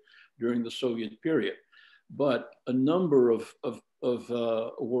created during the Soviet period. But a number of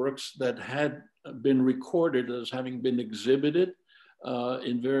works that had been recorded as having been exhibited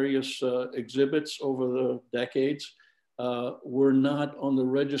in various exhibits over the decades were not on the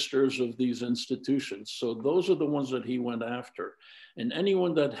registers of these institutions. So those are the ones that he went after. And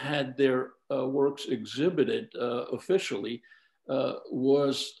anyone that had their works exhibited officially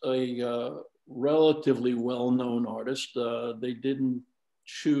was a relatively well-known artist. They didn't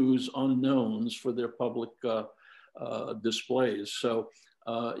choose unknowns for their public displays. So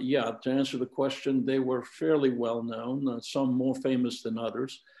yeah, to answer the question, they were fairly well known, some more famous than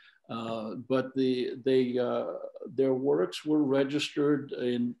others. But their works were registered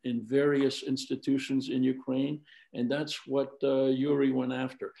in various institutions in Ukraine, and that's what Yuri went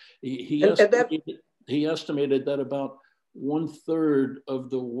after. He estimated that about 1/3 of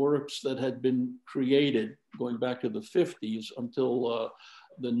the works that had been created going back to the 50s until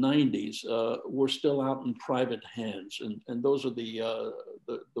the 90s were still out in private hands, and those are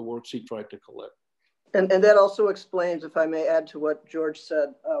the works he tried to collect. And that also explains, if I may add to what George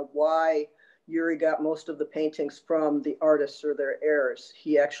said, why Yuri got most of the paintings from the artists or their heirs.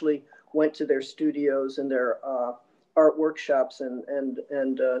 He actually went to their studios and their art workshops, and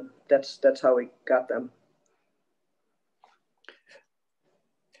that's how he got them.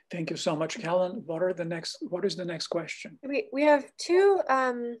 Thank you so much, Callan. What is the next question? We have two,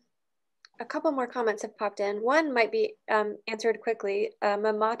 a couple more comments have popped in. One might be answered quickly.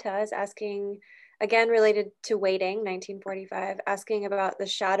 Mamata is asking, again related to waiting, 1945, asking about the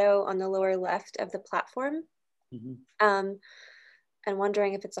shadow on the lower left of the platform, and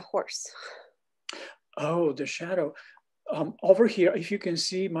wondering if it's a horse. Oh, the shadow. Over here, if you can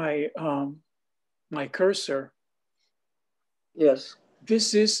see my my cursor. Yes.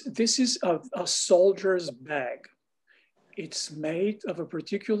 This is a soldier's bag. It's made of a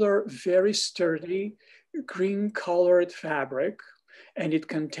particular, very sturdy, green-colored fabric, and it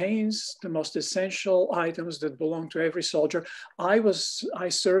contains the most essential items that belong to every soldier. I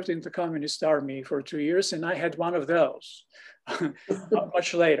served in the Communist Army for 2 years, and I had one of those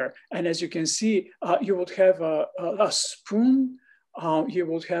much later. And as you can see, you would have a spoon, you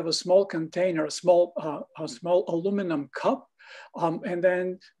would have a small container, a small aluminum cup, and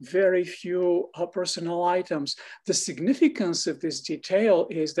then very few personal items. The significance of this detail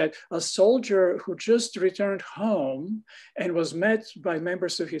is that a soldier who just returned home and was met by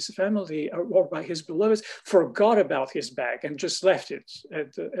members of his family or by his beloveds forgot about his bag and just left it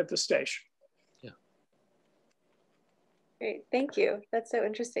at the station. Yeah. Great, thank you. That's so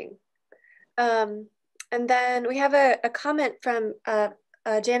interesting. And then we have a comment from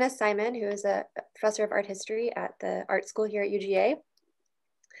Janice Simon, who is a professor of art history at the art school here at UGA.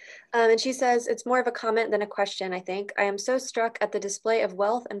 And she says, it's more of a comment than a question, I think. I am so struck at the display of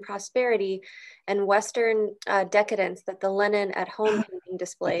wealth and prosperity and Western decadence that the Lenin at home painting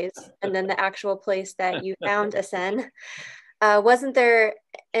displays, and then the actual place that you found, Asen. Wasn't there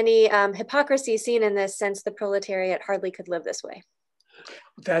any hypocrisy seen in this, since the proletariat hardly could live this way?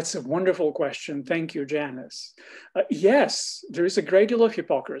 That's a wonderful question. Thank you, Janice. Yes, there is a great deal of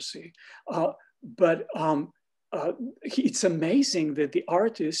hypocrisy, but it's amazing that the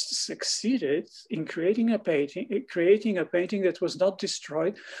artist succeeded in creating a painting that was not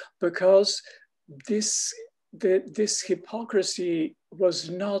destroyed, because this hypocrisy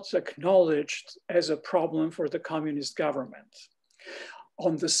was not acknowledged as a problem for the communist government.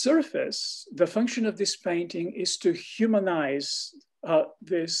 On the surface, the function of this painting is to humanize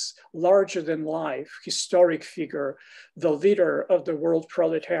this larger-than-life historic figure, the leader of the world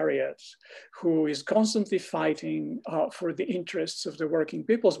proletariat, who is constantly fighting for the interests of the working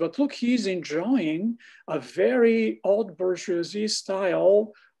peoples. But look, he's enjoying a very old bourgeoisie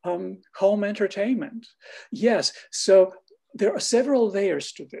style home entertainment. Yes, so there are several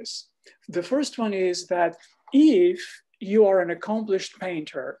layers to this. The first one is that if you are an accomplished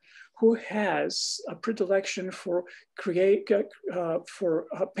painter who has a predilection for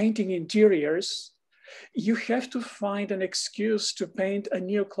painting interiors, you have to find an excuse to paint a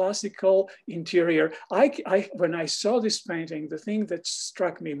neoclassical interior. When I saw this painting, the thing that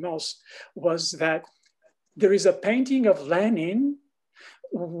struck me most was that there is a painting of Lenin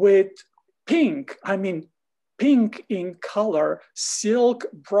with pink, pink in color, silk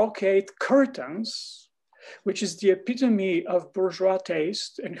brocade curtains, which is the epitome of bourgeois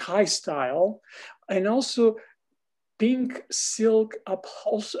taste and high style, and also pink silk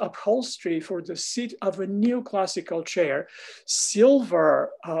upholstery for the seat of a neoclassical chair,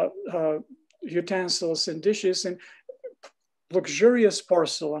 silver utensils and dishes, and luxurious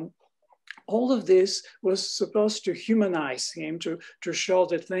porcelain. All of this was supposed to humanize him, to show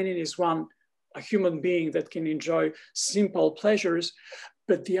that Lenin is a human being that can enjoy simple pleasures.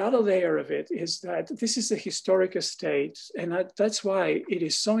 But the other layer of it is that this is a historic estate, and that's why it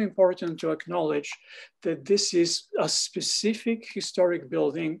is so important to acknowledge that this is a specific historic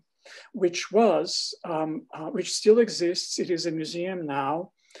building, which still exists. It is a museum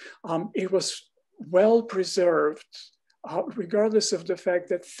now. It was well preserved, regardless of the fact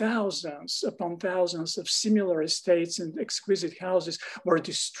that thousands upon thousands of similar estates and exquisite houses were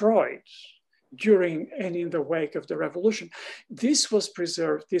destroyed during and in the wake of the revolution. This was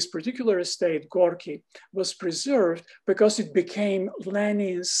preserved, this particular estate, Gorky, was preserved because it became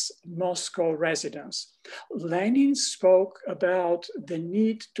Lenin's Moscow residence. Lenin spoke about the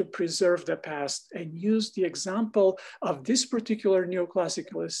need to preserve the past and used the example of this particular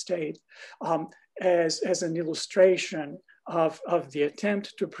neoclassical estate as an illustration of the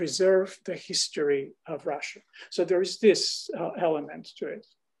attempt to preserve the history of Russia. So there is this element to it.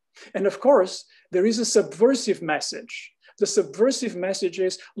 And of course, there is a subversive message. The subversive message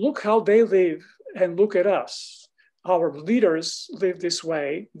is, look how they live and look at us. Our leaders live this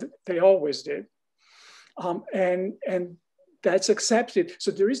way. They always did. And that's accepted. So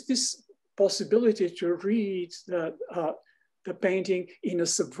there is this possibility to read the painting in a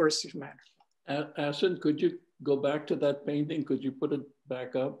subversive manner. Asen, could you go back to that painting? Could you put it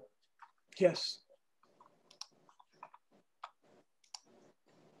back up? Yes.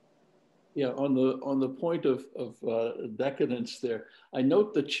 Yeah, on the point of decadence there, I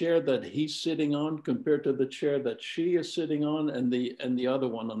note the chair that he's sitting on compared to the chair that she is sitting on, and the other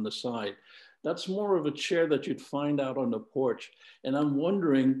one on the side. That's more of a chair that you'd find out on the porch. And I'm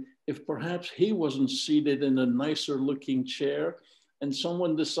wondering if perhaps he wasn't seated in a nicer looking chair, and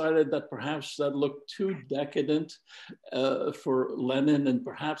someone decided that perhaps that looked too decadent for Lenin, and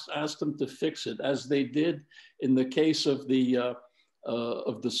perhaps asked him to fix it, as they did in the case of the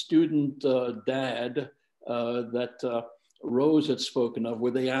student dad that Rose had spoken of,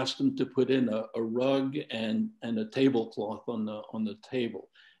 where they asked him to put in a rug and a tablecloth on the table.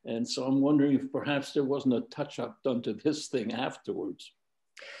 And so I'm wondering if perhaps there wasn't a touch-up done to this thing afterwards.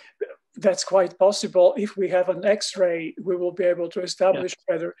 That's quite possible. If we have an X-ray, we will be able to establish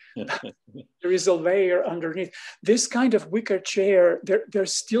whether there is a layer underneath. This kind of wicker chair,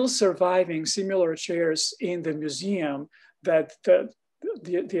 there's still surviving similar chairs in the museum that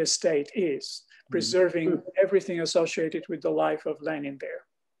the estate is, preserving everything associated with the life of Lenin there.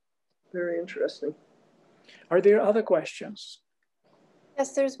 Very interesting. Are there other questions?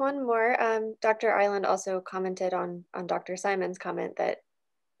 Yes, there's one more. Dr. Island also commented on Dr. Simon's comment that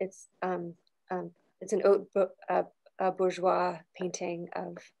it's an haute bourgeois painting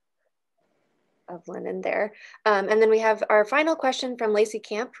of Lenin there. And then we have our final question from Lacey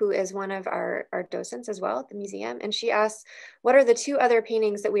Camp, who is one of our docents as well at the museum. And she asks, what are the two other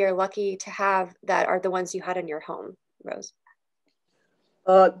paintings that we are lucky to have that are the ones you had in your home, Rose?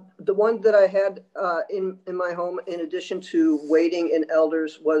 The one that I had in my home, in addition to Waiting in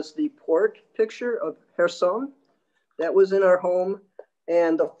Elders, was the port picture of Kherson. That was in our home.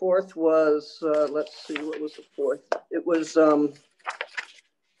 And the fourth was, let's see, what was the fourth? It was, hang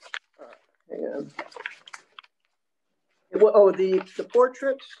on. The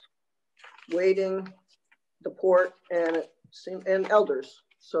portrait, Waiting, the port, and Elders.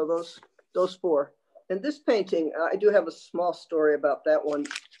 So those four. And this painting, I do have a small story about that one,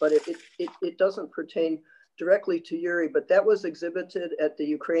 but it doesn't pertain directly to Yuri, but that was exhibited at the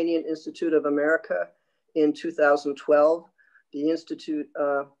Ukrainian Institute of America in 2012. The Institute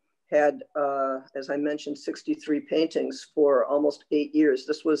had, as I mentioned, 63 paintings for almost 8 years.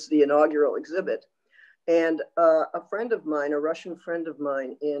 This was the inaugural exhibit. And a friend of mine, a Russian friend of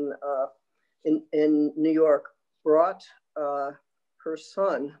mine in New York, brought her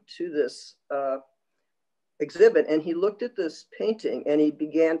son to this exhibit, and he looked at this painting and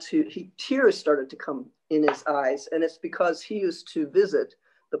tears started to come in his eyes. And it's because he used to visit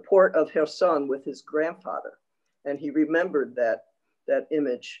the port of Kherson with his grandfather, and he remembered that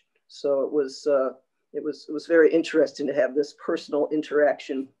image. So it was very interesting to have this personal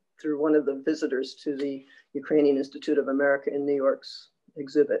interaction through one of the visitors to the Ukrainian Institute of America in New York's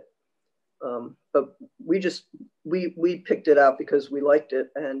exhibit. But we picked it out because we liked it,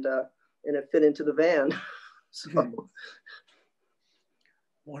 and it fit into the van. So.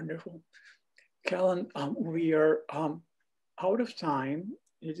 Wonderful. Callan, we are out of time.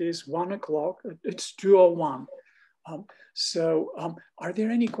 It is 1 o'clock. It's 2:01. So are there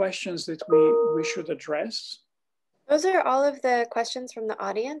any questions that we should address? Those are all of the questions from the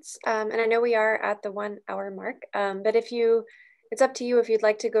audience. And I know we are at the 1 hour mark, but it's up to you if you'd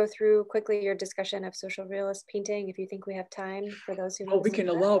like to go through quickly your discussion of social realist painting, if you think we have time for those who Well, we can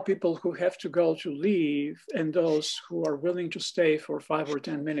allow people who have to go to leave and those who are willing to stay for 5 or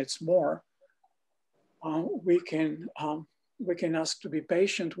 10 minutes more. We can ask to be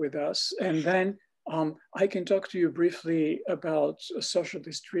patient with us, and then I can talk to you briefly about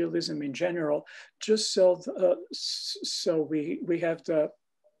socialist realism in general, just so we have the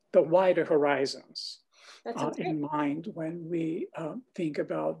wider horizons in mind when we think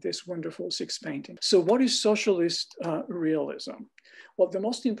about this wonderful 6 painting. So what is socialist realism? Well, the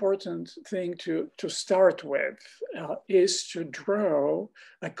most important thing to start with is to draw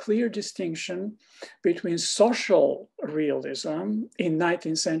a clear distinction between social realism in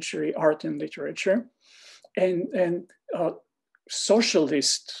 19th century art and literature and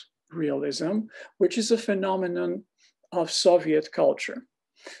socialist realism, which is a phenomenon of Soviet culture.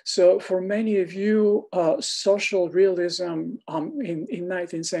 So for many of you, social realism in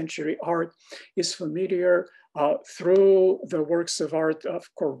 19th century art is familiar through the works of art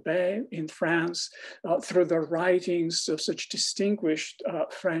of Courbet in France, through the writings of such distinguished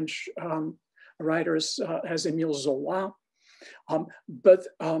French writers as Émile Zola. But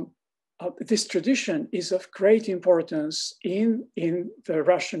this tradition is of great importance in the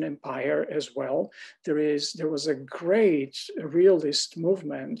Russian Empire as well. There was a great realist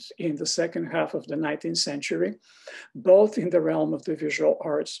movement in the second half of the 19th century, both in the realm of the visual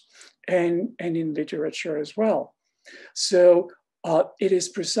arts and in literature as well. So it is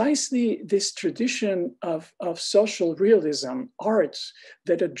precisely this tradition of social realism, art,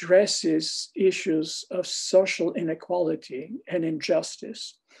 that addresses issues of social inequality and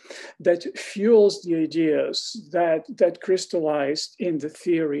injustice, that fuels the ideas that crystallized in the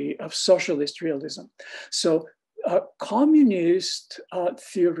theory of socialist realism. So communist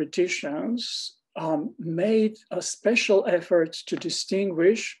theoreticians made a special effort to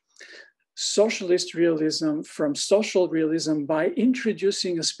distinguish socialist realism from social realism by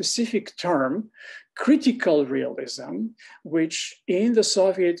introducing a specific term, critical realism, which in the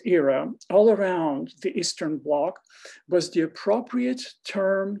Soviet era, all around the Eastern Bloc, was the appropriate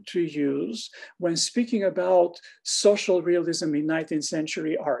term to use when speaking about social realism in 19th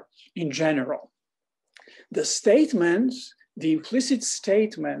century art in general. The statement, the implicit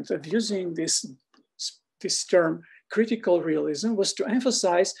statement of using this term, critical realism, was to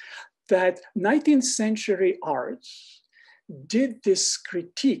emphasize that 19th century art did this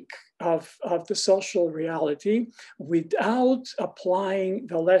critique of the social reality without applying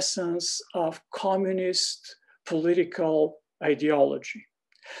the lessons of communist political ideology.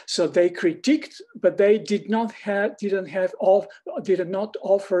 So they critiqued, but they did not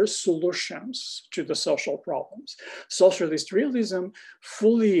offer solutions to the social problems. Socialist realism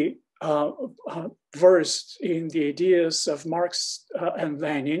fully versed in the ideas of Marx and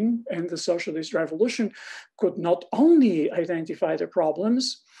Lenin and the socialist revolution could not only identify the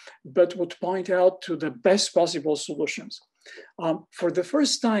problems, but would point out to the best possible solutions. For the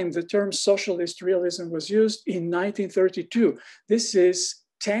first time, the term socialist realism was used in 1932. This is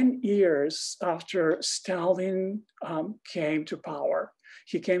 10 years after Stalin came to power.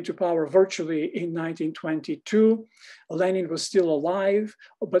 He came to power virtually in 1922. Lenin was still alive,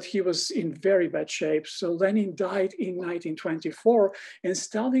 but he was in very bad shape. So Lenin died in 1924, and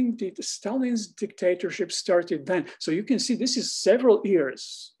Stalin's dictatorship started then. So you can see this is several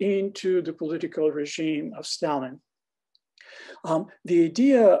years into the political regime of Stalin. The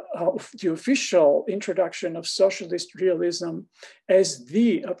idea of the official introduction of socialist realism as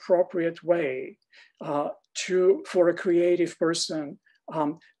the appropriate way for a creative person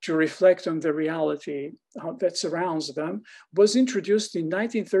to reflect on the reality that surrounds them was introduced in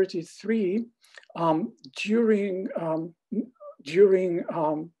 1933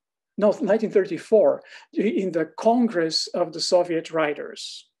 1934 in the Congress of the Soviet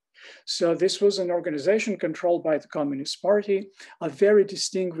Writers. So this was an organization controlled by the Communist Party, a very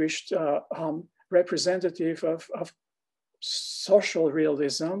distinguished representative of social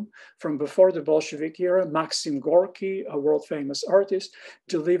realism from before the Bolshevik era. Maxim Gorky, a world famous artist,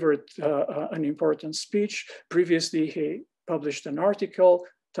 delivered an important speech. Previously, he published an article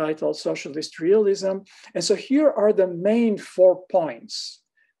titled Socialist Realism. And so here are the main 4 points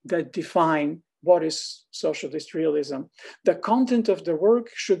that define what is socialist realism. The content of the work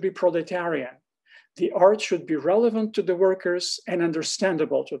should be proletarian. The art should be relevant to the workers and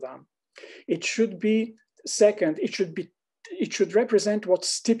understandable to them. It should be, second, it should represent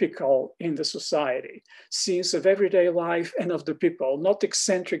what's typical in the society, scenes of everyday life and of the people, not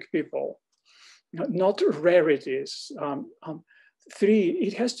eccentric people, not rarities. Three,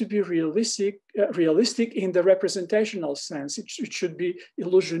 it has to be realistic in the representational sense. It should be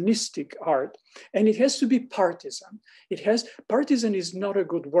illusionistic art, and it has to be partisan. Partisan is not a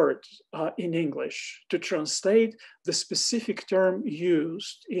good word in English to translate the specific term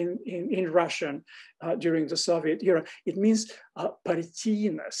used in Russian during the Soviet era. It means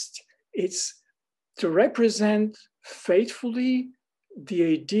partiynost. It's to represent faithfully the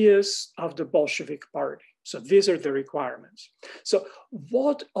ideas of the Bolshevik Party. So these are the requirements. So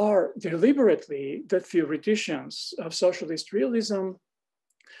what are deliberately the theoreticians of socialist realism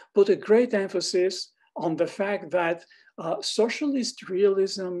put a great emphasis on the fact that socialist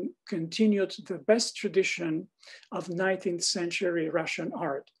realism continued the best tradition of 19th century Russian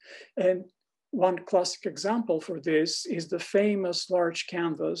art. And one classic example for this is the famous large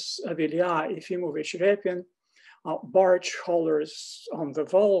canvas of Ilya Efimovich Repin, Barge Haulers on the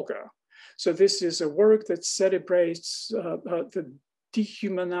Volga. So this is a work that celebrates the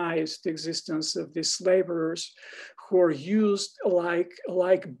dehumanized existence of these laborers who are used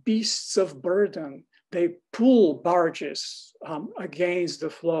like beasts of burden. They pull barges against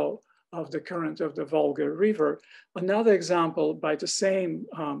the flow of the current of the Volga River. Another example by the same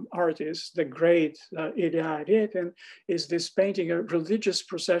artist, the great Ilya Repin, is this painting, a religious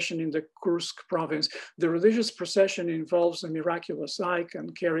procession in the Kursk province. The religious procession involves a miraculous icon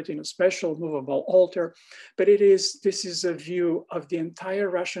carried in a special movable altar, but this is a view of the entire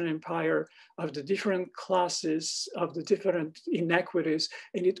Russian Empire, of the different classes, of the different inequities,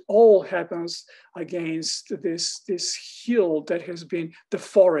 and it all happens against this hill that has been, the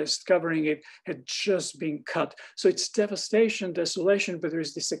forest covering it had just been cut. So it's devastation, desolation, but there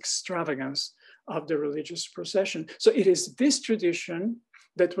is this extravagance of the religious procession. So it is this tradition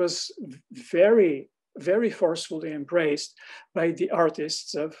that was very, very forcefully embraced by the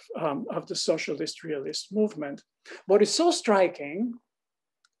artists of the socialist realist movement. What is so striking,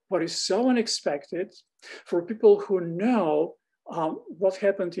 what is so unexpected for people who know what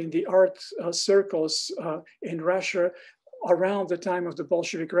happened in the art circles in Russia around the time of the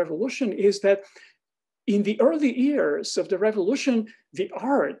Bolshevik Revolution is that in the early years of the revolution, the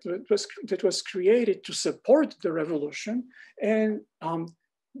art that was created to support the revolution and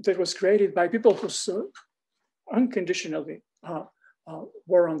that was created by people who so unconditionally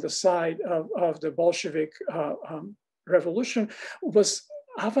were on the side of the Bolshevik revolution was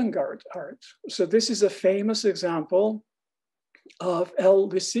avant-garde art. So this is a famous example of L.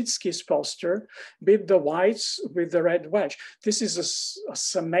 Lisitsky's poster, Beat the Whites with the Red Wedge. This is a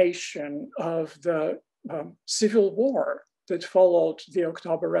summation of the civil war that followed the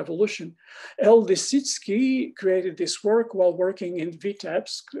October Revolution. L. Lisitsky created this work while working in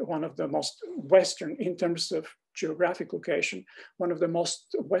Vitebsk, one of the most Western, in terms of geographic location, one of the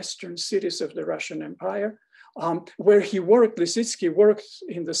most Western cities of the Russian Empire. Where he worked, Lisitsky worked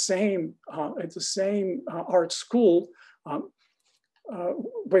in the same at the same art school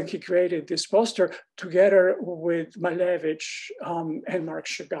when he created this poster together with Malevich and Marc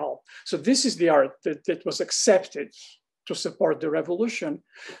Chagall. So this is the art that was accepted to support the revolution.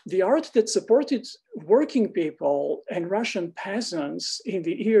 The art that supported working people and Russian peasants in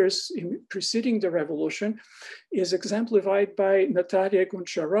the years preceding the revolution is exemplified by Natalia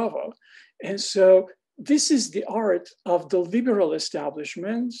Goncharova. And so this is the art of the liberal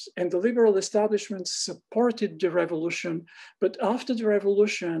establishment, and the liberal establishment supported the revolution. But after the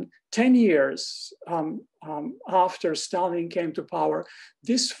revolution, 10 years after Stalin came to power,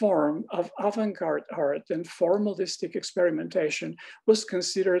 this form of avant-garde art and formalistic experimentation was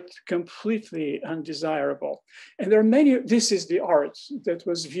considered completely undesirable. And there are many, this is the art that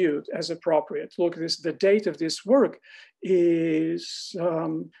was viewed as appropriate. Look, the date of this work is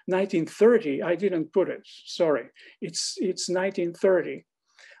 1930. I didn't put it, sorry. It's 1930.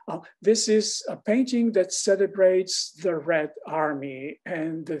 This is a painting that celebrates the Red Army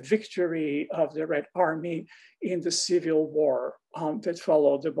and the victory of the Red Army in the Civil War that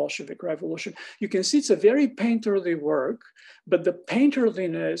followed the Bolshevik Revolution. You can see it's a very painterly work, but the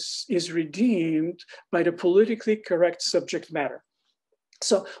painterliness is redeemed by the politically correct subject matter.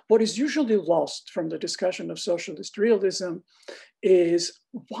 So what is usually lost from the discussion of socialist realism is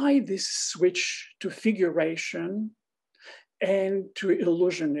why this switch to figuration and to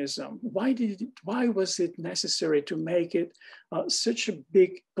illusionism. Why was it necessary to make it such a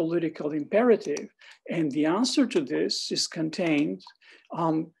big political imperative? And the answer to this is contained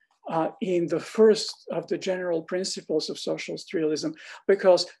in the first of the general principles of socialist realism,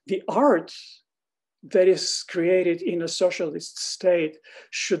 because the art that is created in a socialist state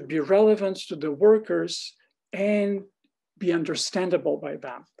should be relevant to the workers and be understandable by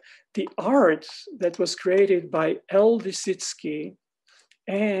them. The art that was created by L. Lisitsky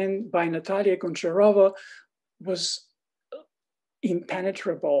and by Natalia Goncharova was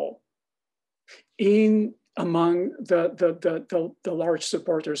impenetrable among the large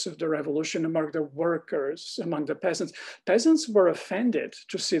supporters of the revolution, among the workers, among the peasants. Peasants were offended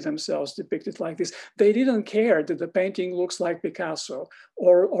to see themselves depicted like this. They didn't care that the painting looks like Picasso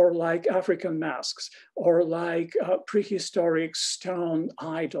or like African masks or like prehistoric stone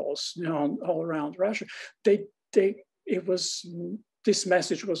idols known all around Russia. This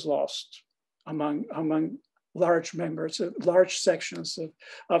message was lost among large members, large sections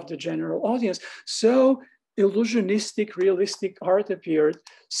of the general audience. So illusionistic, realistic art appeared.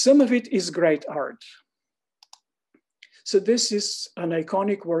 Some of it is great art. So this is an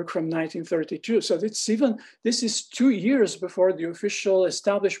iconic work from 1932. So this is 2 years before the official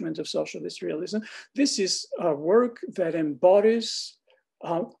establishment of socialist realism. This is a work that embodies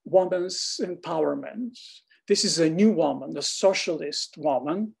woman's empowerment. This is a new woman, a socialist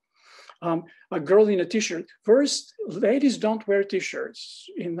woman, a girl in a t-shirt. First, ladies don't wear t-shirts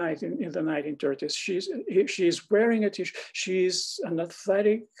in the 1930s. She's wearing a t-shirt. She's an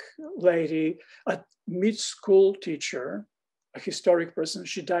athletic lady, a mid-school teacher, a historic person.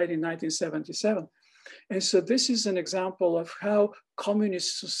 She died in 1977. And so this is an example of how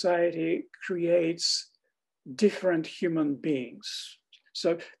communist society creates different human beings.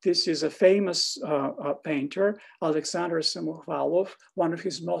 So this is a famous painter, Alexander Samovalov, one of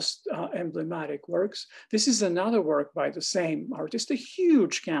his most emblematic works. This is another work by the same artist, a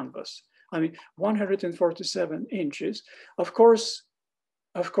huge canvas. I mean, 147 inches. Of course,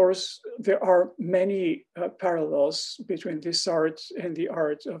 there are many parallels between this art and the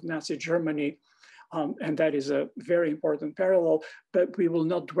art of Nazi Germany. And that is a very important parallel, but we will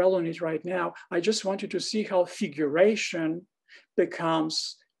not dwell on it right now. I just want you to see how figuration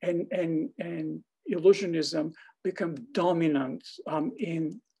becomes and illusionism become dominant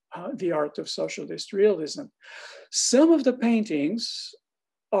in the art of socialist realism. Some of the paintings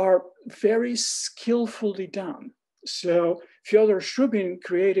are very skillfully done. So Fyodor Shubin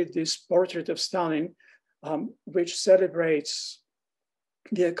created this portrait of Stalin, which celebrates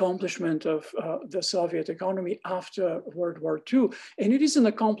the accomplishment of the Soviet economy after World War II. And it is an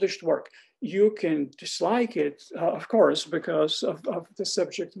accomplished work. You can dislike it, of course, because of the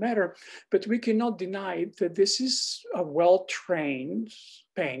subject matter, but we cannot deny that this is a well-trained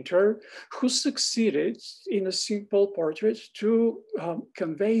painter who succeeded in a simple portrait to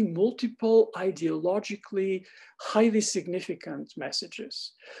convey multiple ideologically highly significant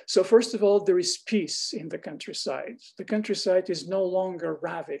messages. So first of all, there is peace in the countryside. The countryside is no longer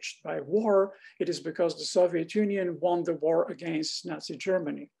ravaged by war. It is because the Soviet Union won the war against Nazi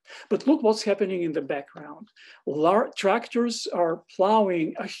Germany. But look what's happening in the background. Tractors are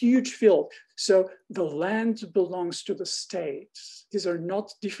plowing a huge field. So the land belongs to the state. These are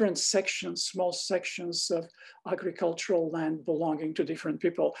not different sections, small sections of agricultural land belonging to different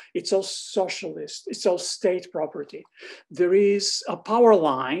people. It's all socialist, it's all state property. There is a power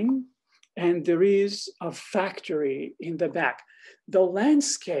line and there is a factory in the back. The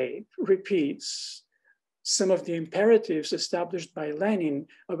landscape repeats some of the imperatives established by Lenin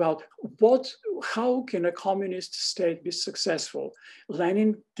about how can a communist state be successful.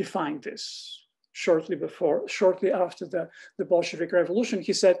 Lenin defined this shortly after the Bolshevik Revolution.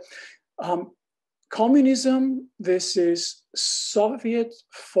 He said, communism, this is Soviet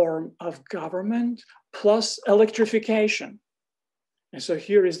form of government plus electrification. And so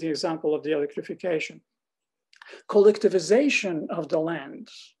here is the example of the electrification. Collectivization of the land,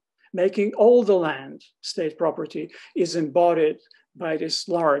 making all the land state property, is embodied by this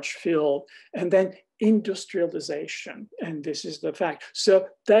large field, and then industrialization, and this is the fact. So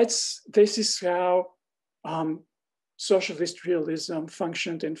this is how socialist realism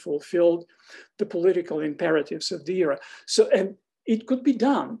functioned and fulfilled the political imperatives of the era. So, and it could be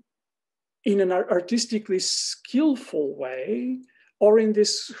done in an artistically skillful way, or in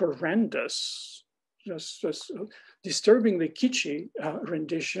this horrendous, just disturbingly kitschy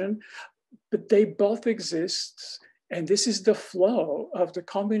rendition, but they both exist. And this is the flow of the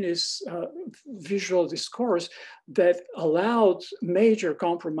communist visual discourse that allowed major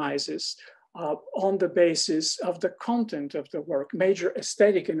compromises on the basis of the content of the work, major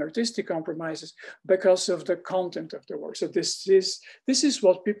aesthetic and artistic compromises because of the content of the work. So this is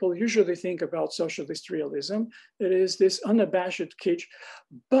what people usually think about socialist realism. It is this unabashed kitsch,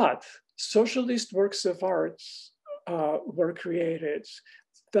 but socialist works of art were created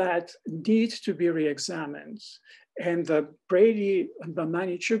that need to be re-examined. And the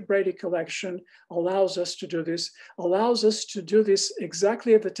Maniichuk-Brady collection allows us to do this,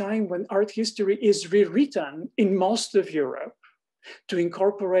 exactly at the time when art history is rewritten in most of Europe to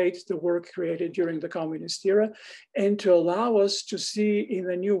incorporate the work created during the communist era and to allow us to see in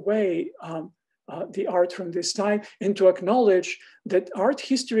a new way the art from this time and to acknowledge that art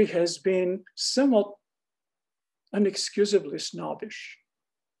history has been somewhat unexcusably snobbish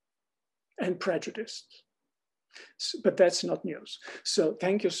and prejudiced. But that's not news. So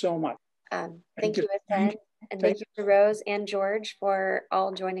thank you so much. Thank you, Etienne, and thank you to Rose and George for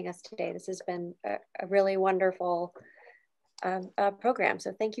all joining us today. This has been a really wonderful program.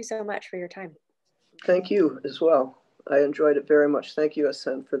 So thank you so much for your time. Thank you as well. I enjoyed it very much. Thank you,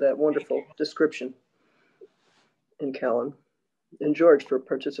 Etienne, for that wonderful description. And Callan and George for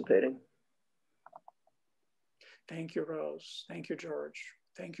participating. Thank you, Rose. Thank you, George.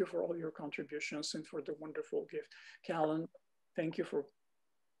 Thank you for all your contributions and for the wonderful gift. Callan, thank you for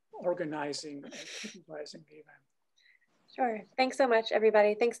organizing and supervising the event. Sure. Thanks so much,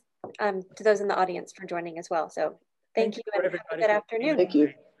 everybody. Thanks to those in the audience for joining as well. So thank you and have a good afternoon. Thank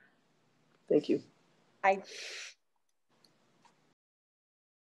you. Thank you. Bye.